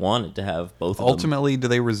what she wanted, to have both of them. Ultimately, do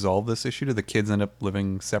they resolve this issue? Do the kids end up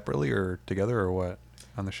living separately or together or what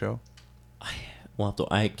on the show? We'll have to,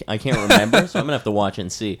 I can't remember, so I'm going to have to watch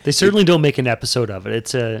and see. They certainly don't make an episode of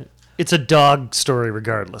it. It's a dog story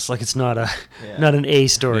regardless. Like it's not not an A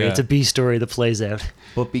story. Yeah. It's a B story that plays out.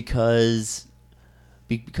 But because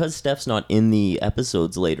Steph's not in the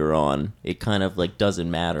episodes later on, it kind of like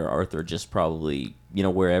doesn't matter. Arthur just probably,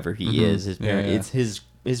 wherever he is, his Yeah, yeah. it's his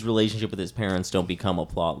relationship with his parents don't become a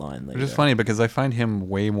plot line later. Which is funny because I find him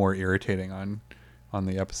way more irritating on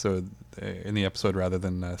the episode in the episode rather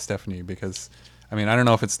than Stephanie, because I mean I don't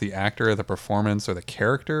know if it's the actor or the performance or the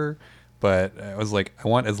character, but I was like I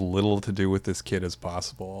want as little to do with this kid as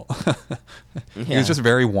possible. He Yeah. was just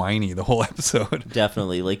very whiny the whole episode.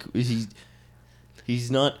 Definitely, like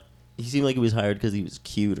he's not. He seemed like he was hired because he was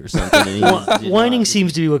cute or something. And he did Whining not.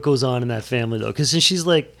 seems to be what goes on in that family though, because she's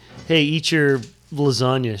like, "Hey, eat your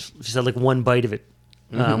lasagna." She's had like one bite of it.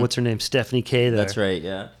 What's her name? Stephanie K. There. That's right.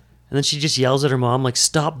 Yeah. And then she just yells at her mom like,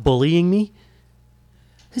 "Stop bullying me."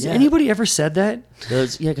 Has Yeah. anybody ever said that?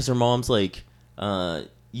 Because her mom's like,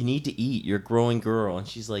 you need to eat. You're a growing girl. And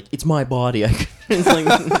she's like, it's my body. It's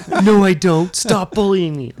like, No, I don't. Stop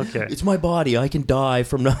bullying me. Okay. it's my body. I can die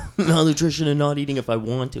from malnutrition and not eating if I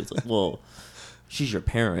want to. It's like, well, she's your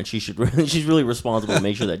parent. She's really responsible to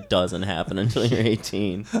make sure that doesn't happen until you're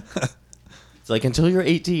 18. It's like, until you're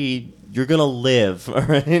 18, you're going to live, all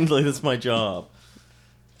right? Like, that's my job.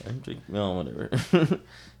 I'm like, well, whatever.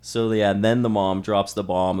 So, yeah, and then the mom drops the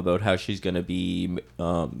bomb about how she's going to be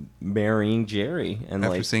marrying Jerry. And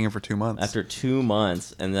After like, seeing him for 2 months. after 2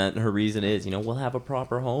 months. And then her reason is, we'll have a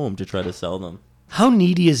proper home to try to sell them. How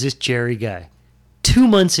needy is this Jerry guy? 2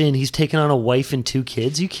 months in, he's taken on a wife and 2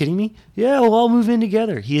 kids. Are you kidding me? Yeah, we'll all move in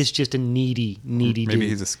together. He is just a needy Maybe dude.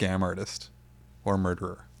 he's a scam artist or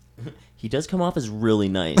murderer. He does come off as really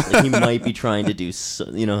nice. Like, he might be trying to do,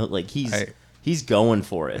 like, he's going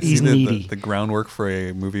for it. He's See the, needy. The groundwork for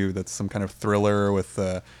a movie that's some kind of thriller with,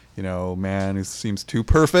 man who seems too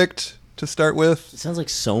perfect to start with. It sounds like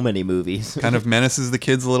so many movies. Kind of menaces the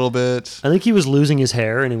kids a little bit. I think he was losing his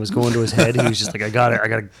hair and it was going to his head. He was just like, I got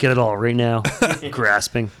to get it all right now.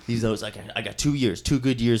 Grasping. He's always like, I got 2 years, 2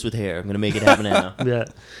 good years with hair. I'm going to make it happen now. Yeah.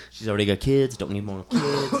 She's already got kids, don't need more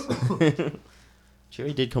kids.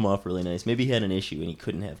 Jerry did come off really nice. Maybe he had an issue and he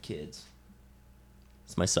couldn't have kids.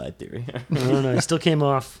 It's my side theory. I don't know. He still came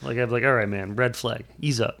off like, I'd be like, all right, man, red flag.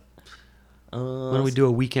 Ease up. Why don't we do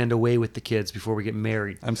a weekend away with the kids before we get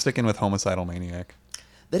married? I'm sticking with homicidal maniac.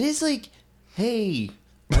 That is like, hey,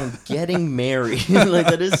 I'm getting married. Like,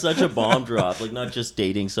 that is such a bomb drop. Like, not just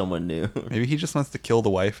dating someone new. Maybe he just wants to kill the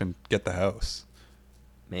wife and get the house.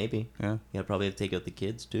 Maybe. Yeah. Yeah, probably have to take out the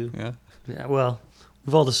kids, too. Yeah. Yeah, well,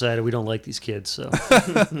 we've all decided we don't like these kids, so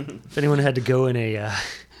if anyone had to go in a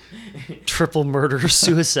triple murder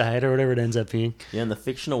suicide or whatever it ends up being. Yeah, in the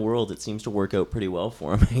fictional world, it seems to work out pretty well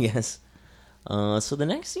for him, I guess. So the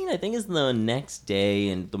next scene, I think, is the next day,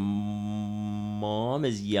 and the mom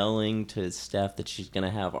is yelling to Steph that she's going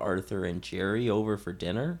to have Arthur and Jerry over for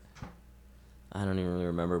dinner. I don't even really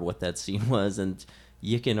remember what that scene was, and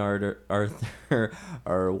Yick and Arthur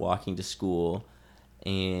are walking to school,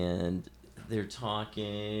 and they're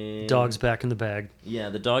talking... Dog's back in the bag. Yeah,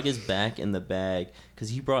 the dog is back in the bag, because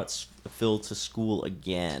he brought Phil to school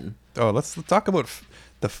again. Oh, let's talk about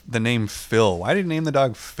the name Phil. Why did he name the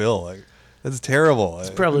dog Phil? Like, that's terrible. It's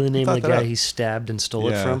probably the name of the guy he stabbed and stole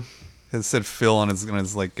it from. It said Phil on his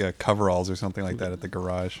coveralls or something like that at the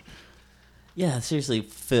garage. Yeah, seriously,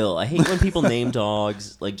 Phil. I hate when people name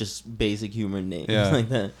dogs like just basic human names like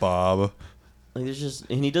that. Bob. Like, there's just,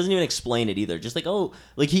 and he doesn't even explain it either. Just like, oh,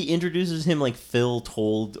 like he introduces him like Phil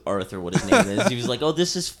told Arthur what his name is. He was like, oh,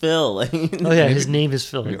 this is Phil. Like, Oh yeah, his name is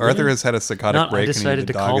Phil. Like, Arthur really? has had a psychotic Not, I break, and decided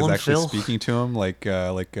the to dog call is him actually Phil. speaking to him like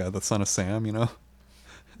the son of Sam. You know,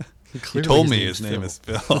 he Clearly told his me name's his name Phil. is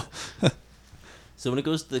Phil. so when it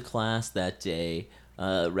goes to the class that day,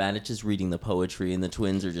 Raditch is reading the poetry, and the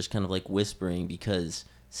twins are just kind of like whispering because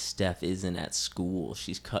Steph isn't at school.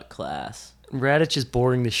 She's cut class. Raditch is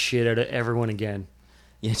boring the shit out of everyone again.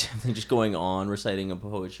 Yeah, they're just going on reciting a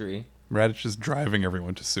poetry. Raditch is driving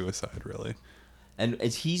everyone to suicide, really. And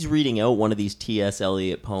as he's reading out one of these T.S.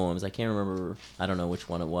 Eliot poems, I can't remember, I don't know which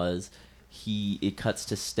one it was, it cuts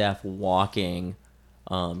to Steph walking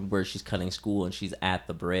where she's cutting school, and she's at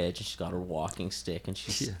the bridge, and she's got her walking stick, and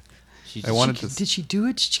she's Did she do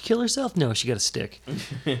it? Did she kill herself? No, she got a stick.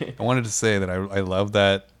 I wanted to say that I love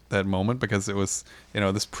that moment because it was,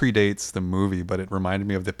 this predates the movie, but it reminded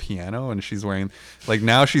me of the piano, and she's wearing, like,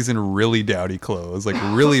 now she's in really dowdy clothes, like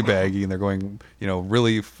really baggy, and they're going,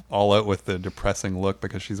 really all out with the depressing look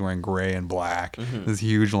because she's wearing gray and black, this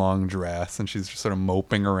huge long dress, and she's just sort of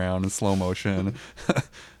moping around in slow motion.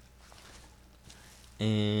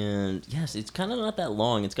 And yes, it's kind of not that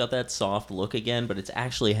long. It's got that soft look again, but it's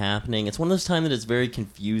actually happening. It's one of those times that it's very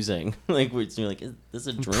confusing. Like, where you're like, is this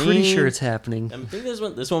a dream? I'm pretty sure it's happening. I think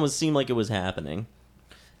this one seemed like it was happening.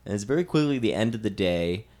 And it's very quickly the end of the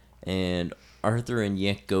day, and Arthur and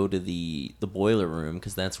Yick go to the boiler room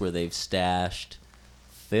because that's where they've stashed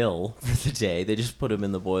Phil for the day. They just put him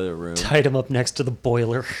in the boiler room. Tied him up next to the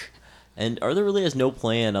boiler. And Arthur really has no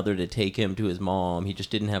plan other to take him to his mom. He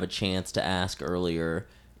just didn't have a chance to ask earlier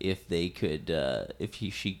if they could,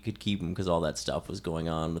 she could keep him because all that stuff was going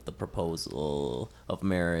on with the proposal of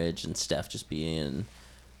marriage and Steph just being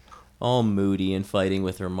all moody and fighting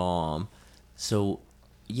with her mom. So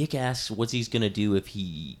Yick asks what's he's gonna do if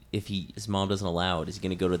his mom doesn't allow it. Is he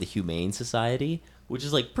gonna go to the Humane Society, which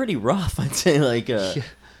is like pretty rough, I'd say. Like, because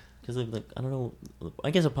like I don't know.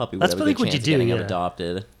 I guess a puppy would That's have a probably good what you chance of do, getting yeah.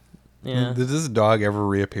 adopted. Yeah. Did this dog ever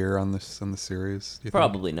reappear on the series? Do you think?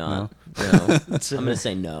 Probably not. No? No. That's I'm gonna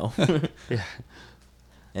say no. Yeah.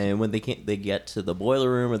 And when they get to the boiler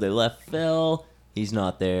room where they left Phil, he's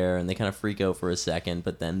not there, and they kind of freak out for a second,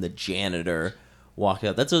 but then the janitor walks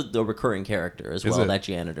out. That's a recurring character as Is well, it? that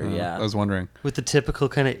janitor, yeah. I was wondering. With the typical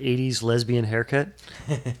kind of 80s lesbian haircut.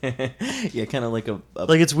 Yeah, kind of like a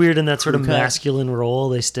Like, it's weird in that sort of Crew cut. masculine role,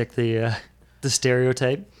 they stick the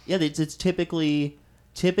stereotype. yeah, it's typically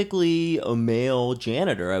a male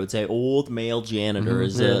janitor. I would say old male janitor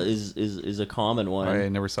is a common one. I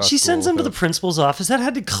never saw. She school sends him to the without- principal's office. That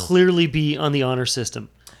had to clearly be on the honor system.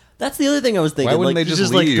 That's the other thing I was thinking. Why wouldn't like, they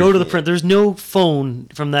Just leave? like go to the print. There's no phone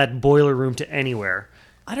from that boiler room to anywhere.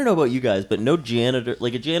 I don't know about you guys, but no janitor.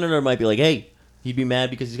 Like a janitor might be like, "Hey," he'd be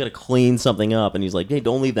mad because he's got to clean something up, and he's like, "Hey,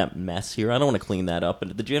 don't leave that mess here. I don't want to clean that up."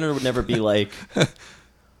 And the janitor would never be like,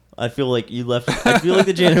 "I feel like you left." I feel like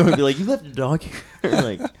the janitor would be like, "You left a dog here."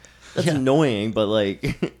 Like that's annoying, but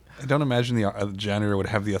like. I don't imagine the janitor would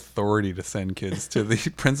have the authority to send kids to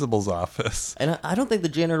the principal's office. And I don't think the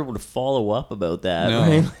janitor would follow up about that. No.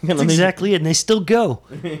 Right? Like, I don't That's think- exactly it, and they still go.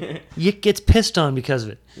 Yick gets pissed on because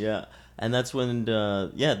of it. Yeah, and that's when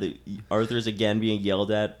Arthur's again being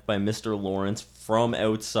yelled at by Mr. Lawrence from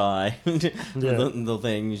outside. The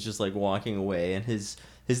thing, he's just like walking away, and his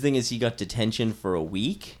thing is he got detention for a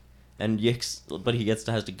week, and but he has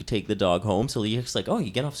to take the dog home. So Yick's like, "Oh, you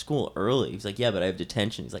get off school early." He's like, "Yeah, but I have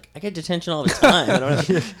detention." He's like, "I get detention all the time. I don't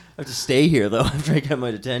have to stay here though after I get my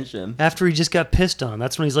detention." After he just got pissed on,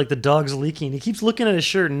 that's when he's like, the dog's leaking. He keeps looking at his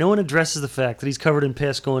shirt, and no one addresses the fact that he's covered in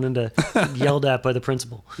piss going into yelled at by the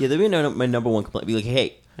principal. Yeah, that'd be my number one complaint. Be like,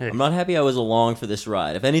 hey, I'm not happy I was along for this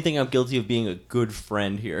ride. If anything, I'm guilty of being a good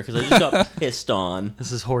friend here because I just got pissed on.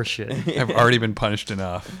 This is horseshit. I've already been punished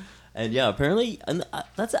enough. And yeah, apparently, and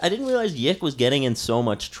I didn't realize Yick was getting in so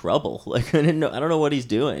much trouble. Like I don't know what he's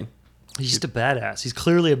doing. He's just a badass. He's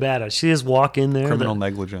clearly a badass. She just walk in there. Criminal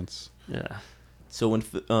negligence. Yeah. So when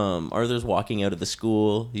Arthur's walking out of the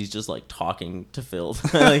school, he's just like talking to Phil.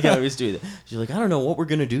 Like I always do that. She's like, "I don't know what we're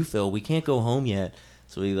gonna do, Phil. We can't go home yet."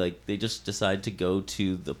 So they just decide to go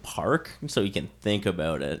to the park so he can think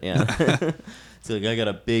about it. Yeah. So like, I got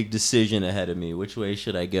a big decision ahead of me. Which way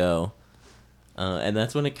should I go? And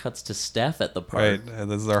that's when it cuts to Steph at the park. Right.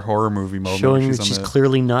 This is our horror movie moment. Showing She's that on she's the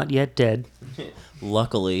clearly not yet dead.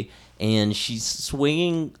 Luckily, and she's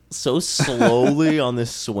swinging so slowly on this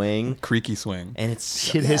swing, creaky swing. and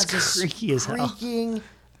it's It is just creaky as hell. creaking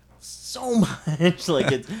so much.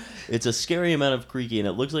 Like it's a scary amount of creaky, and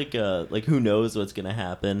it looks like who knows what's gonna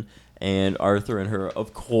happen. And Arthur and her,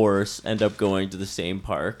 of course, end up going to the same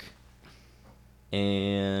park.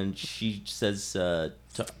 And she says to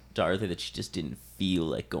Arthur that she just didn't feel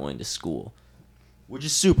like going to school, which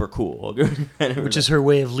is super cool. Which is her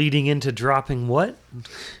way of leading into dropping what?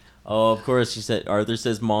 Oh, of course. Arthur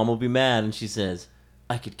says, "Mom will be mad," and she says,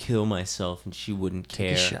 "I could kill myself and she wouldn't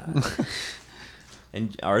care." Shot.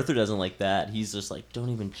 And Arthur doesn't like that. He's just like, "Don't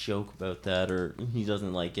even joke about that," or he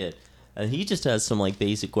doesn't like it. And he just has some like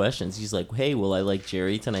basic questions. He's like, "Hey, will I like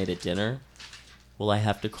Jerry tonight at dinner? Will I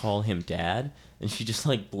have to call him Dad?" And she just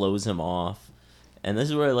like blows him off. And this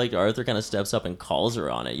is where I like Arthur kind of steps up and calls her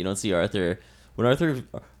on it. You don't see Arthur when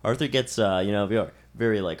Arthur gets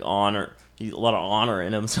very like honor. He's a lot of honor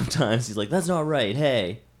in him sometimes. He's like, "That's not right.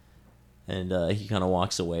 Hey." And he kind of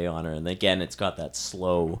walks away on her. And again, it's got that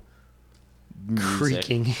slow music.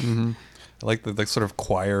 Creaking. I like the sort of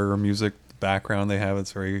choir music background they have.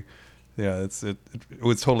 It's very, it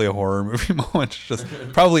was totally a horror movie moment. Just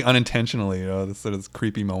probably unintentionally, this sort of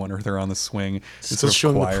creepy moment where they're on the swing. It's Still sort of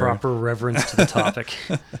showing choir. the proper reverence to the topic.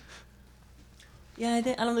 Yeah, I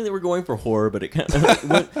don't think they were going for horror, but it kind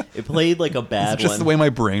of it played like a bad It's just one. the way my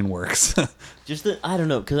brain works. I don't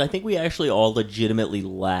know, because I think we actually all legitimately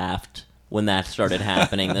laughed when that started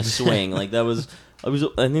happening. The swing, like I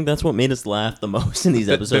think that's what made us laugh the most in these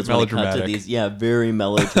Bit episodes. When it cut to melodramatic. these, very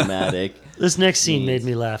melodramatic. This next scene made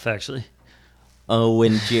me laugh, actually. Oh,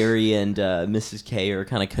 when Jerry and Mrs. K are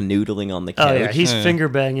kind of canoodling on the couch. Oh, yeah. He's Yeah. finger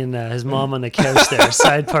banging his mom on the couch there.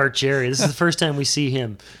 Side part Jerry. This is the first time we see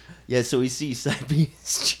him. Yeah, so we see side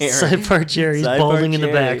piece Jerry. Side part Jerry. He's Side part balding in the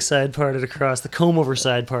Jerry. back. Side parted across. The comb over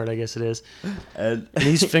side part, I guess it is. And And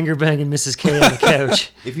he's finger banging Mrs. K on the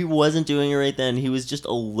couch. if he wasn't doing it right then, he was just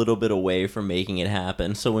a little bit away from making it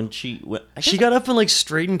happen. So when she She got up and like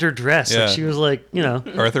straightened her dress. Yeah. Like she was like,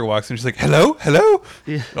 Arthur walks in, she's like, "Hello, hello,"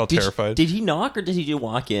 Yeah. all terrified. Did he knock or did he just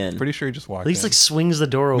walk in? Pretty sure he just walked at least in. like swings the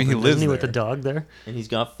door open, he doesn't lives he, with the there. dog there? And he's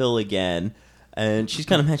got Phil again. And she's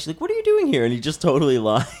kind of mad. She's like, "What are you doing here?" And he just totally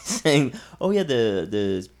lies, saying, "Oh yeah,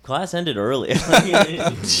 the class ended early."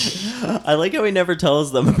 I like how he never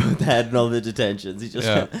tells them about that and all the detentions. He just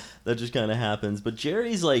that just kind of happens. But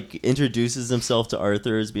Jerry's like introduces himself to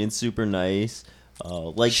Arthur as being super nice.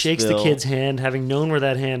 Like Shakes Phil. the kid's hand, having known where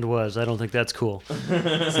that hand was. I don't think that's cool. See,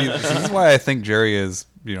 this is why I think Jerry is,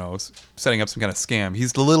 setting up some kind of scam.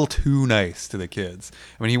 He's a little too nice to the kids.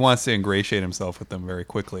 I mean, he wants to ingratiate himself with them very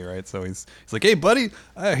quickly, right? So he's like, "Hey, buddy,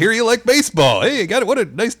 I hear you like baseball. Hey, what a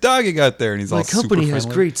nice dog you got there." And he's My all company super has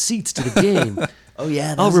friendly. great seats to the game. Oh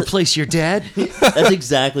yeah, I'll replace your dad. That's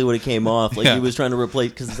exactly what it came off. Like Yeah. he was trying to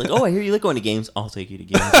replace because it's like, oh, I hear you like going to games. I'll take you to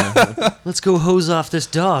games. Let's go hose off this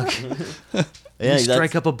dog. Yeah,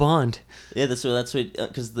 Strike up a bond. Yeah, that's what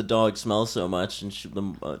because the dog smells so much and she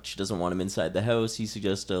doesn't want him inside the house. He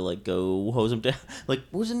suggests to like go hose him down. Like,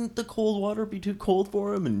 wouldn't the cold water be too cold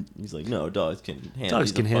for him? And he's like, no, dogs can handle. Dogs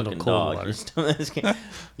he's can a handle fucking cold dog. water.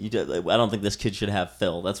 I don't think this kid should have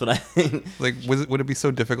Phil. That's what I think. Like, would it be so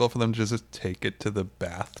difficult for them to just take it to the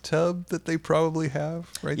bathtub that they probably have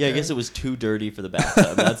right Yeah, there? I guess it was too dirty for the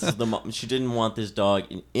bathtub. That's the mom. She didn't want this dog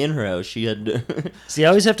in her house. She had to. See, I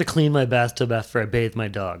always have to clean my bathtub after I bathe my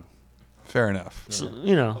dog. Fair enough. So,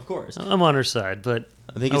 Of course. I'm on her side, but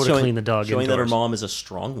I think I it's would have cleaned the dog showing that her indoors. mom is a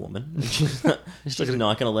strong woman. She's not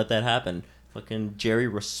going to let that happen. Fucking Jerry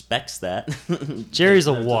respects that. Jerry's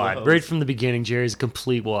a To the wad. host. Right from the beginning, Jerry's a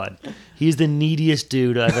complete wad. He's the neediest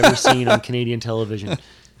dude I've ever seen on Canadian television.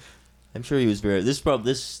 I'm sure he was very.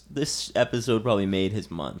 This episode probably made his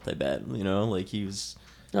month. I bet. Like he was.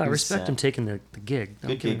 No, I he was respect sad. him taking the gig.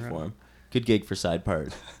 Don't Good get me gig wrong. for him. Good gig for side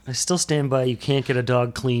part. I still stand by you can't get a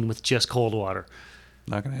dog clean with just cold water.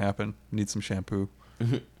 Not gonna happen. Need some shampoo.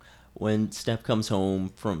 When Steph comes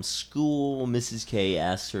home from school, Mrs. K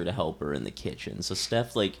asks her to help her in the kitchen. So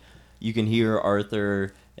Steph, you can hear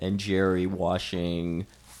Arthur and Jerry washing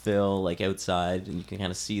Phil, outside, and you can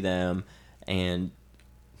kind of see them. And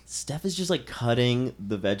Steph is just, cutting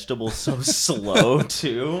the vegetables so slow,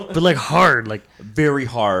 too. But hard, Very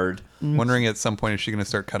hard. Wondering at some point, is she gonna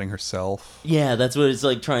start cutting herself? Yeah, that's what it's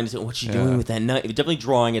trying to say. What's she doing with that knife? Definitely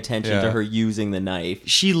drawing attention to Yeah. her using the knife.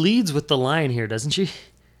 she leads with the line here, doesn't she?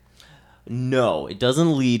 No, it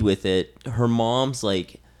doesn't lead with it. Her mom's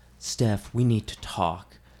like, Steph, we need to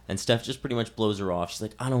talk. And Steph just pretty much blows her off. She's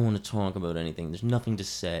like, I don't want to talk about anything. There's nothing to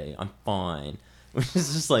say. I'm fine. Which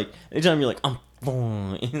is just anytime you're like, I'm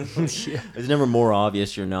fine. It's never more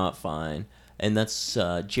obvious you're not fine. And that's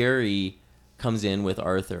Jerry comes in with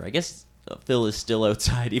Arthur. I guess Phil is still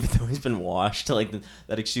outside even though he's been washed.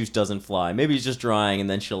 That excuse doesn't fly. Maybe he's just drying and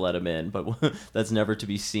then she'll let him in. But that's never to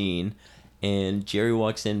be seen. And Jerry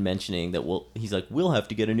walks in mentioning that, he's like, we'll have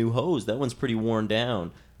to get a new hose. That one's pretty worn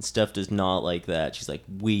down. And Steph does not like that. She's like,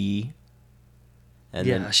 we. And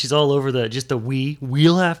yeah, then she's all over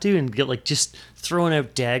we'll have to, and get just throwing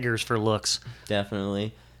out daggers for looks.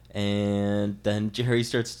 definitely. And then Jerry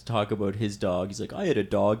starts to talk about his dog. He's like, I had a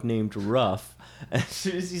dog named Ruff. As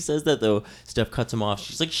soon as he says that, though, Steph cuts him off.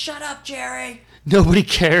 She's like, shut up, Jerry. Nobody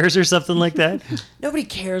cares or something like that. Nobody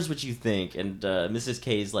cares what you think. And Mrs.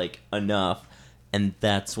 K's like, enough. And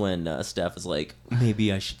that's when Steph is like,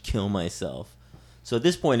 maybe I should kill myself. So at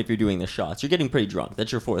this point, if you're doing the shots, you're getting pretty drunk.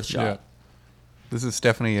 That's your fourth shot. Yeah. This is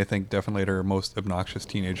Stephanie, I think, definitely at her most obnoxious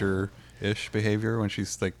teenager-ish behavior when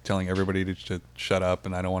she's telling everybody to shut up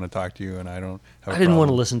and I don't want to talk to you and I don't have I a didn't want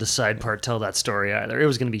to problem. listen to Side Part tell that story either. It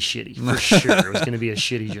was going to be shitty, for sure. It was going to be a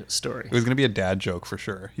shitty story. It was going to be a dad joke for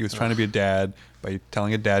sure. He was trying to be a dad by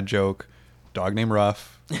telling a dad joke. Dog named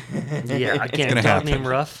Ruff. Yeah, again, gonna dog happen. named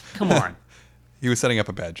Ruff. Come on. He was setting up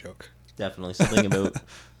a bad joke. Definitely something about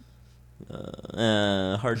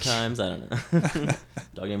hard times. I don't know.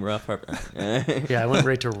 Dog named Ruff. Yeah, I went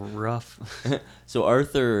right to Ruff. So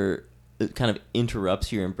Arthur kind of interrupts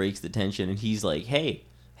here and breaks the tension, and he's like, hey,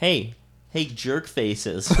 jerk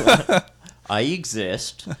faces. I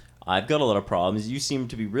exist. I've got a lot of problems. You seem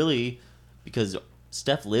to be really, because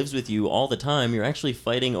Steph lives with you all the time, you're actually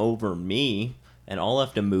fighting over me, and I'll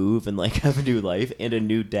have to move and have a new life and a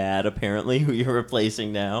new dad, apparently, who you're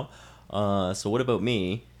replacing now. So what about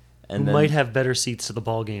me? And then, Might have better seats to the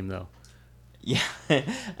ball game, though. yeah,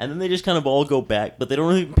 and then they just kind of all go back, but they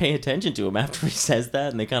don't even pay attention to him after he says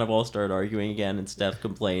that, and they kind of all start arguing again, and Steph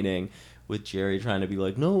complaining, with Jerry trying to be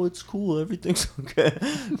like, no, it's cool, everything's okay,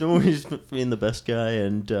 don't worry, he's being the best guy,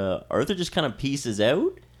 and Arthur just kind of pieces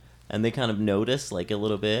out, and they kind of notice, a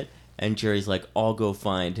little bit, and Jerry's like, I'll go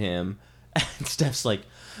find him, and Steph's like,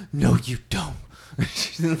 no, you don't.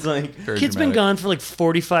 It's like, Very Kid's been dramatic. gone for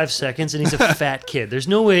 45 seconds, and he's a fat kid. There's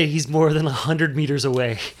no way he's more than 100 meters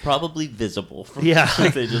away. probably visible. From Yeah.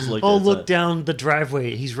 they just looked Oh, outside. look down the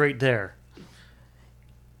driveway. He's right there.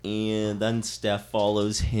 And then Steph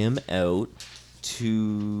follows him out,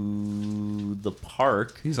 to the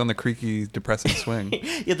park. He's on the creaky, depressing swing.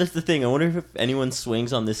 Yeah, that's the thing. I wonder if anyone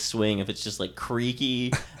swings on this swing, if it's just like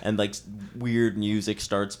creaky and like weird music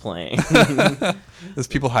starts playing. There's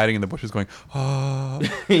people hiding in the bushes going, "Ah."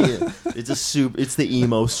 Yeah. It's the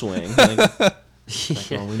emo swing. Like,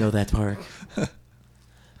 oh, we know that park.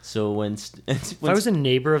 So when If I was a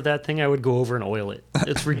neighbor of that thing, I would go over and oil it.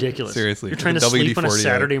 It's ridiculous. Seriously. You're trying to The sleep on a WD-40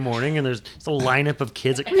 Saturday morning, and there's a lineup of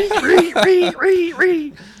kids like,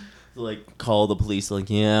 ree. like call the police, like,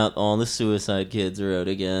 yeah, all the suicide kids are out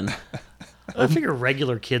again. I figure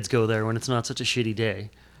regular kids go there when it's not such a shitty day.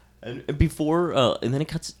 And before, and then it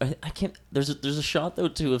cuts. I can't. There's a shot though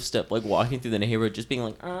too of Steph like walking through the neighborhood, just being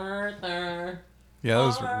like Arthur. Yeah, that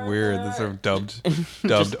was weird. The sort of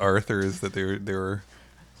dubbed Arthurs that they were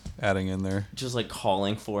adding in there. Just like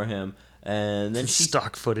calling for him, and then she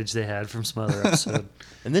Stock footage they had from some other episode.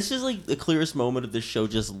 and this is like the clearest moment of the show,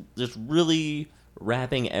 just really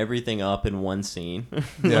wrapping everything up in one scene.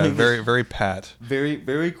 Yeah, Like, very, very pat. very,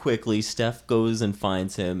 very quickly, Steph goes and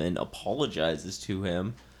finds him and apologizes to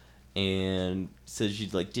him, and says she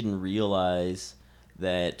like didn't realize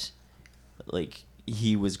that like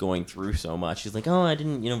he was going through so much. She's like, oh, I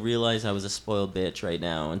didn't realize I was a spoiled bitch right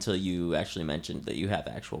now until you actually mentioned that you have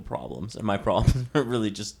actual problems, and my problems are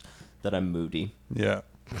really just that I'm moody. Yeah.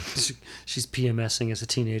 She's PMSing as a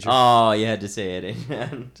teenager. Oh, you had to say it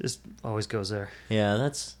again. Just always goes there. Yeah,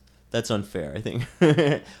 that's unfair, I think,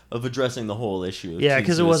 of addressing the whole issue. of Yeah, teen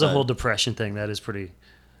because it was a suicide. whole depression thing. That is pretty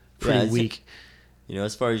Yeah, it's- weak.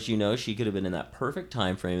 As far as you know, she could have been in that perfect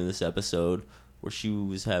time frame in this episode where she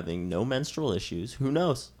was having no menstrual issues. Who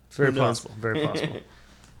knows? Very Who knows? possible. Very possible.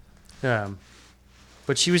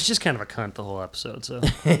 But she was just kind of a cunt the whole episode, so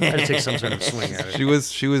I had to take some sort of swing at it.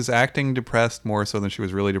 She was acting depressed more so than she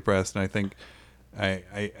was really depressed, and I think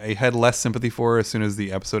I had less sympathy for her as soon as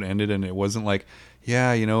the episode ended, and it wasn't like,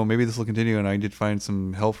 yeah, maybe this will continue and I did find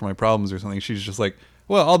some help for my problems or something. She's just like,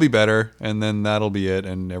 well, I'll be better, and then that'll be it,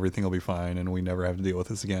 and everything will be fine, and we never have to deal with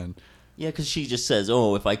this again. Yeah, because she just says,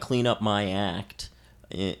 "Oh, if I clean up my act,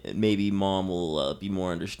 maybe Mom will be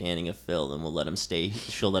more understanding of Phil and will let him stay.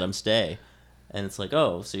 She'll let him stay." And it's like,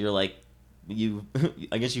 oh, so you're like,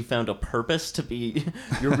 I guess you found a purpose to be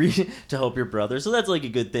to help your brother. So that's like a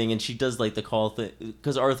good thing. And she does like the call thing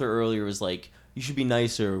because Arthur earlier was like, "You should be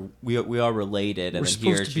nicer. We are related." And We're then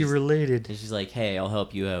here supposed to be she's- related. And she's like, "Hey, I'll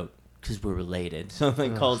help you out because we're related."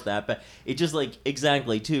 Something calls that back. It just like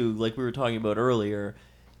exactly too, like we were talking about earlier.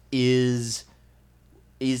 Is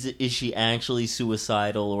she actually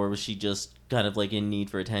suicidal, or was she just kind of like in need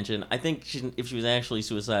for attention? I think if she was actually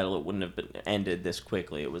suicidal, it wouldn't have been ended this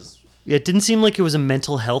quickly. It was. Yeah, it didn't seem like it was a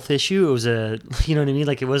mental health issue. It was you know what I mean?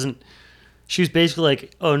 Like it wasn't. She was basically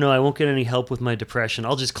like, "Oh no, I won't get any help with my depression.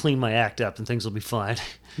 I'll just clean my act up and things will be fine."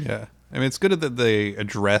 Yeah. I mean, it's good that they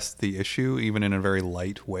addressed the issue, even in a very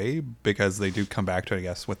light way, because they do come back to it, I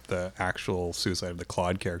guess, with the actual suicide of the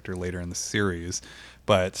Claude character later in the series.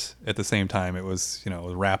 But at the same time, it was, it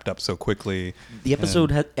was wrapped up so quickly. The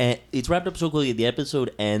episode it's wrapped up so quickly. The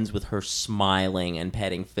episode ends with her smiling and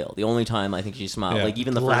petting Phil. The only time I think she smiled, Yeah. like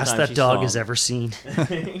even the The first last time that she dog saw has him. ever seen.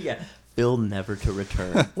 Yeah, Phil never to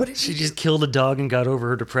return. What did she just killed a dog and got over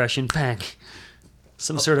her depression? Bang.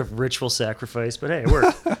 Some sort of ritual sacrifice, but hey, it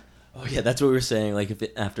worked. Oh yeah, that's what we were saying. Like if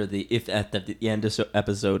at the end of the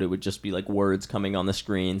episode, it would just be like words coming on the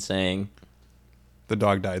screen saying, The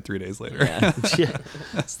dog died 3 days later. yeah. Yeah,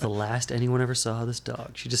 it's the last anyone ever saw of this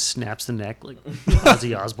dog. She just snaps the neck like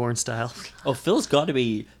Ozzy Osbourne style. "Oh, Phil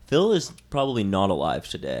is probably not alive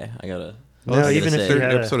today." I gotta. No, I gotta even if say. you Third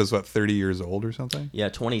had a- episode is what, 30 years old or something? Yeah,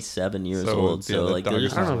 27 years So, old. yeah, So that like, dog there's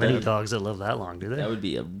is I don't know of any Dead. dogs that live that long, do they? that would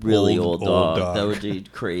be a really old, Old dog. That dog. would be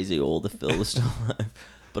crazy old if Phil was still alive.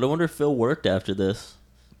 But I wonder if Phil worked after this.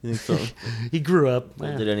 You think so? He grew up. Or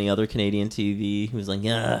Yeah. did any other Canadian TV? He was like,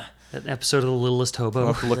 yeah. That episode of The Littlest Hobo.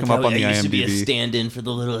 I'll have to look Like, him up "Oh, on the I used to be a IMDb. stand-in for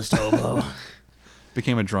the Littlest Hobo.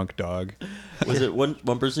 Became a drunk dog. Was it one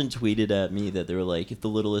person tweeted at me that they were like, if the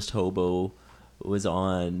Littlest Hobo was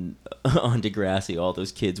on Degrassi, all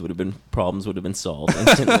those kids problems would have been solved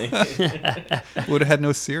instantly. Would have had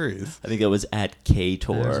no series. I think that was at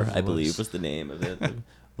KTOR, I believe was the name of it.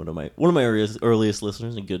 One of my earliest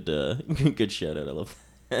listeners, and good shout out. I love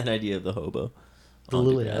that idea of the hobo. The on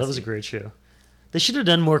Lily. That was a Degrassi. great show. They should have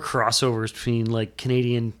done more crossovers between like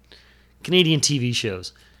Canadian TV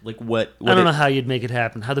shows. Like what I don't know how you'd make it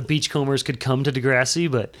happen. How the Beachcombers could come to Degrassi,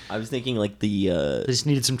 but I was thinking like the they just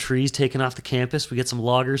needed some trees taken off the campus. We get some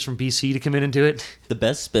loggers from BC to come in and do it.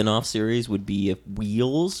 best spin-off series would be if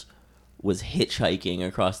Wheels was hitchhiking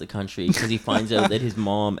across the country because he finds out that his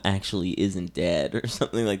mom actually isn't dead or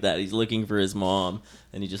something like that. He's looking for his mom,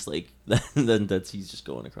 and he just like he's just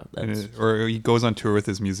going across that. Or he goes on tour with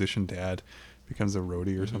his musician dad, becomes a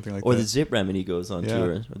roadie or something like Or that. the Zip Remedy goes on Yeah.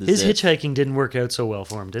 tour. Or the His Zip. hitchhiking didn't work out so well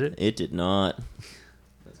for him, did it? It did not.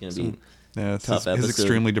 That's gonna be. Yeah, it's Tough his episode.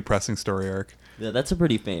 extremely depressing story arc. Yeah, that's a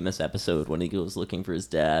pretty famous episode when he goes looking for his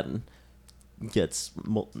dad and gets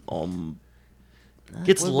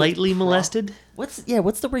Gets what- lightly molested. What's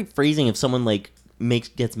the right phrasing if someone like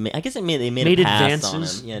gets I guess they made Made a pass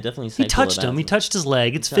advances. on him. Yeah, definitely. He sexual touched him. He advances. touched his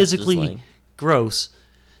leg. It's touched his physically leg. gross.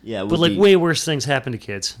 Yeah, it But would like be- way worse things happen to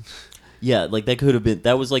kids. Yeah, like that could have been.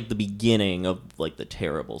 That was like the beginning of like the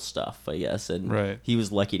terrible stuff, I guess. And Right. he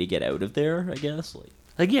was lucky to get out of there, I guess.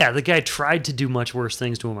 Like yeah, the guy tried to do much worse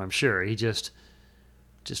things to him. I'm sure he just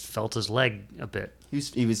felt his leg a bit. He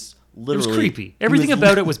was It was literally creepy. Everything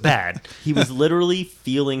about it was bad. He was literally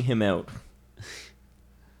feeling him out.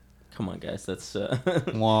 Come on, guys, that's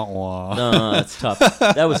Wah wah. no, that's top.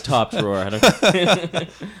 That was top drawer. I don't.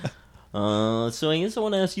 So I guess I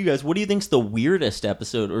want to ask you guys, what do you think's the weirdest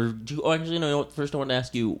episode? Or do you actually know? First, I want to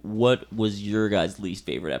ask you, what was your guys' least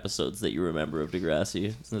favorite episodes that you remember of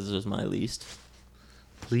Degrassi? Since this was my least.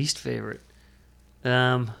 Least favorite.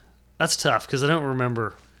 That's tough because I don't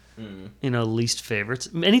remember. Least favorites.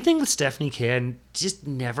 Anything with Stephanie K, I just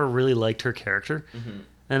never really liked her character.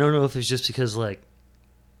 I don't know if it's just because like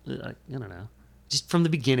I don't know. Just from the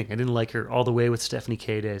beginning, I didn't like her all the way with Stephanie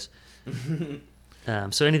K days.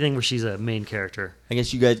 So anything where she's a main character. I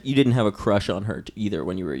guess you didn't have a crush on her either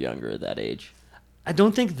when you were younger at that age. I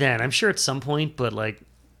don't think then. I'm sure at some point, but like,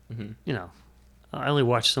 I only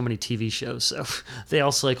watch so many TV shows, so they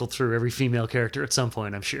all cycle through every female character at some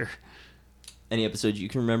point, I'm sure. Any episodes you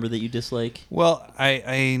can remember that you dislike? Well,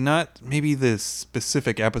 I not maybe the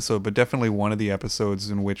specific episode, but definitely one of the episodes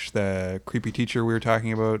in which the creepy teacher we were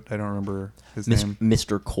talking about, I don't remember his name.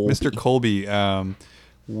 Mr. Colby. Mr. Colby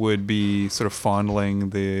would be sort of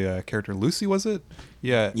fondling the character Lucy, was it?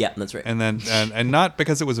 Yeah. Yeah, that's right. And then and not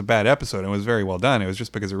because it was a bad episode, it was very well done. It was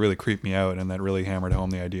just because it really creeped me out, and that really hammered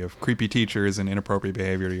home the idea of creepy teachers and inappropriate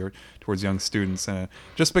behavior towards young students.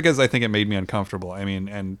 Just because I think it made me uncomfortable. I mean,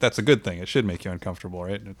 and that's a good thing. It should make you uncomfortable,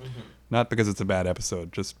 right? Not because it's a bad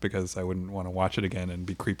episode, just because I wouldn't want to watch it again and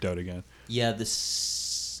be creeped out again. Yeah,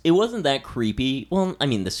 it wasn't that creepy. Well, I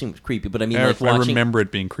mean, the scene was creepy, but I mean, like I watching. remember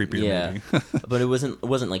it being creepy. Yeah, but it wasn't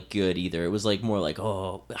like good either. It was like more like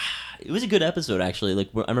it was a good episode actually. Like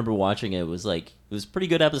I remember watching it. It was like it was a pretty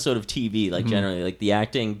good episode of TV. Like generally, like the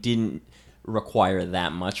acting didn't require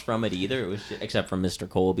that much from it either. It was except for Mr.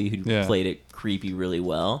 Colby who played it creepy really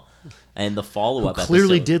well, and the follow up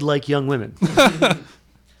Clearly did like young women.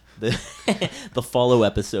 the follow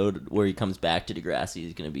episode where he comes back to Degrassi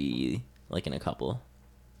is going to be like in a couple.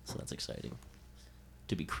 So that's exciting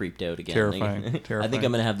to be creeped out again. Terrifying. I think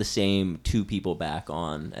I'm going to have the same two people back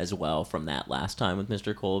on as well from that last time with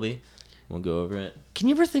Mr. Colby. We'll go over it. Can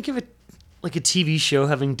you ever think of it like a TV show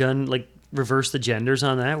having done like reverse the genders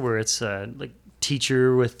on that, where it's like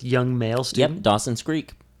teacher with young male student? Yep, Dawson's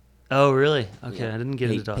Creek. Oh, really? Okay, Yeah. I didn't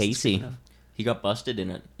get into Dawson's Pacey. Creek enough. He got busted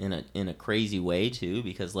in a crazy way too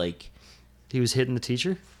because like He was hitting the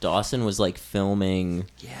teacher. Dawson was like filming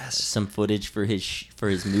Yes. some footage for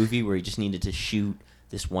his movie where he just needed to shoot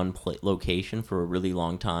this one location for a really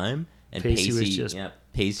long time, and Pacey was just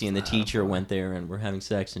Pacey and the teacher went there and were having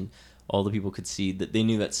sex, and all the people could see that they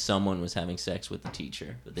knew that someone was having sex with the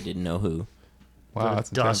teacher, but they didn't know who. Wow, that's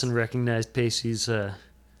Dawson intense. recognized Pacey's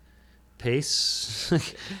pace.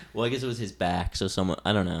 Well, I guess it was his back, so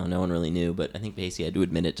I don't know, no one really knew, but I think Pacey had to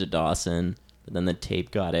admit it to Dawson, but then the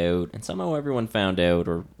tape got out, and somehow everyone found out,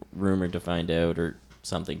 or rumored to find out, or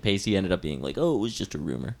something. Pacey ended up being like, oh, it was just a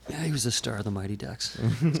rumor. Yeah, he was the star of the Mighty Ducks.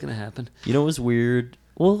 It's gonna happen. You know what was weird?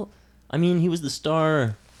 Well, I mean, he was the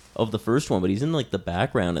star of the first one, but he's in like the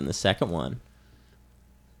background in the second one.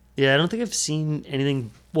 Yeah, I don't think I've seen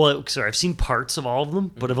anything. Well, sorry, I've seen parts of all of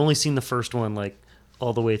them, but I've only seen the first one like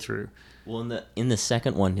all the way through. Well, in the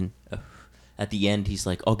second one, at the end, he's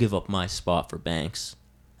like, "I'll give up my spot for Banks,"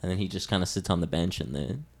 and then he just kind of sits on the bench in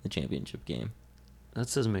the championship game. That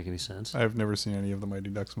doesn't make any sense. I've never seen any of the Mighty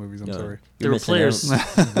Ducks movies. I'm No. sorry. There You're were missing players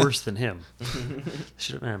out. worse than him.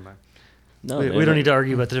 Never mind. No, We don't need to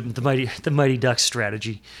argue about the Mighty Ducks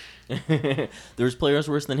strategy. There's players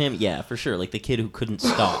worse than him. Yeah, for sure. Like the kid who couldn't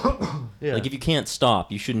stop. Yeah. Like if you can't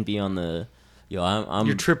stop, you shouldn't be on the. I'm.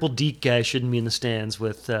 Your triple deke guy shouldn't be in the stands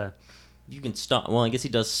with. You can stop. Well, I guess he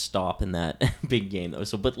does stop in that big game though.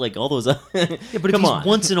 So, but like all those. Yeah, Yeah, but if come he's on.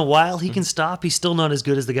 once in a while he can stop, he's still not as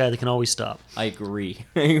good as the guy that can always stop. I agree.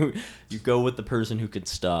 You go with the person who could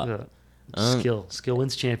stop. Yeah. Skill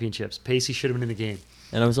wins championships. Pacey should have been in the game.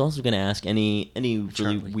 And I was also going to ask any really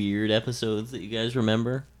Charlie. weird episodes that you guys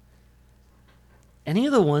remember. Any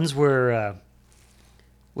of the ones where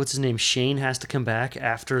what's his name? Shane has to come back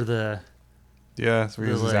after the Yeah, so he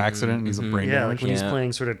has his like- accident and he's a brain yeah, like damage. when he's Yeah.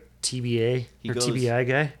 playing sort of TBA He or goes- TBI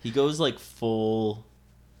guy. He goes like full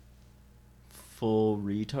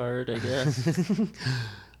retard, I guess,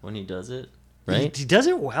 when he does it, right? He does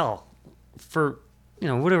it well for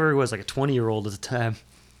whatever he was, like a 20-year-old at the time.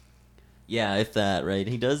 Yeah, if that, right?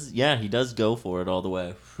 He does. Yeah, he does go for it all the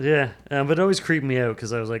way. Yeah, but it always creeped me out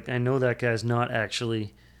because I was like, I know that guy's not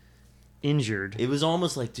actually injured. It was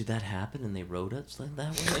almost like, did that happen and they wrote it like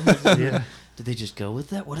that way? Yeah. Did they just go with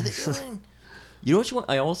that? What are they doing? You know what you want?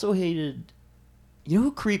 I also hated. You know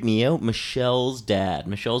who creeped me out? Michelle's dad.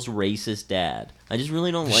 Michelle's racist dad. I just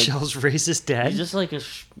really don't like. Michelle's racist dad. He's just like a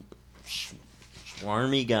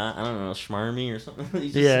schmarmy guy. I don't know, schmarmy or something.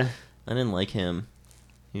 He's just- Yeah. I didn't like him.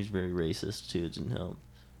 He was very racist too. It didn't help.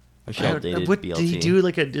 Michelle dated What BLT. did he do?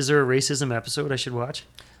 Is there a racism episode I should watch?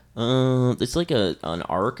 It's like an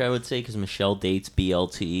arc, I would say, because Michelle dates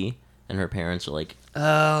BLT, and her parents are like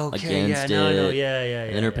Oh, okay. against Yeah, no, it. yeah.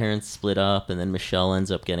 And then her parents split up, and then Michelle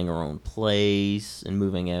ends up getting her own place and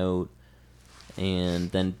moving out,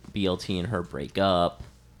 and then BLT and her break up,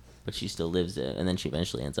 but she still lives it, and then she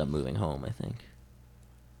eventually ends up moving home, I think.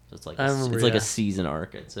 So it's like I remember, it's like yeah. a season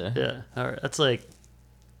arc, I'd say. Yeah. All right. That's like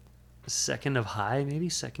second of High, maybe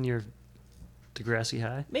second year of Degrassi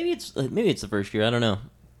High. Maybe it's the first year. I don't know.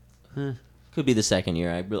 Huh. Could be the second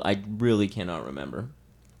year. I really cannot remember.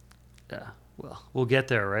 Yeah. Well, we'll get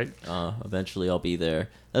there, right? Eventually, I'll be there.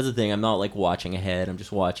 That's the thing. I'm not like watching ahead. I'm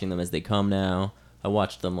just watching them as they come now. I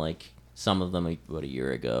watched them like some of them about a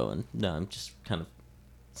year ago, and no, I'm just kind of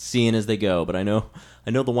seeing as they go. But I know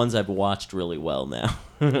the ones I've watched really well now.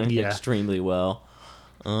 Yeah. Extremely well.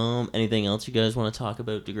 Anything else you guys want to talk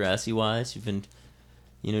about Degrassi wise? You've been,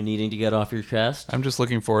 needing to get off your chest. I'm just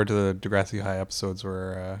looking forward to the Degrassi High episodes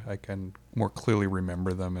where I can more clearly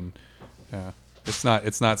remember them, and it's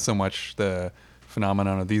not so much the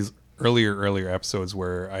phenomenon of these earlier episodes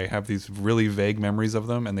where I have these really vague memories of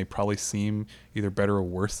them, and they probably seem either better or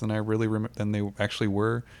worse than I really than they actually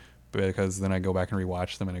were, because then I go back and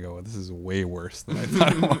rewatch them and I go, this is way worse than I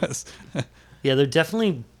thought it was. Yeah, they're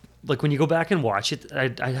definitely like when you go back and watch it,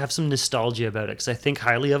 I have some nostalgia about it because I think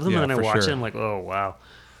highly of them, Yeah, and then I for watch it, sure. I'm like, oh wow.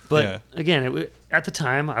 But Yeah. again, at the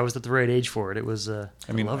time, I was at the right age for it. It was. I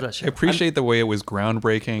love that I show. appreciate the way it was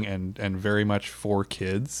groundbreaking and very much for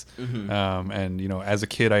kids. Mm-hmm. And as a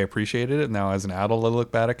kid, I appreciated it. Now, as an adult, I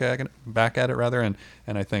look back at it rather, and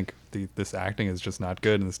I think this acting is just not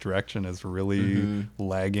good, and this direction is really Mm-hmm.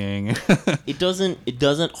 lagging. It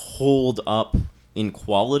doesn't hold up in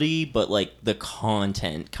quality, but like the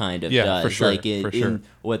content kind of Yeah, does. for sure, Like for sure. in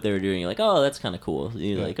what they're doing, you're like, oh, that's kind of cool.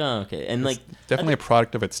 You're Yeah. like, oh, okay, and like Definitely a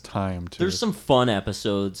product of its time too. there's some fun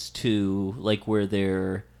episodes too, like where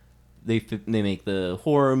they make the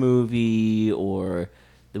horror movie, or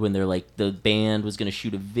when they're like the band was gonna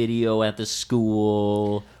shoot a video at the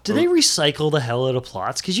school. Do they recycle the hell out of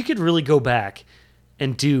plots? Because you could really go back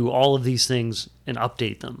and do all of these things and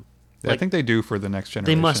update them. I think they do for the next They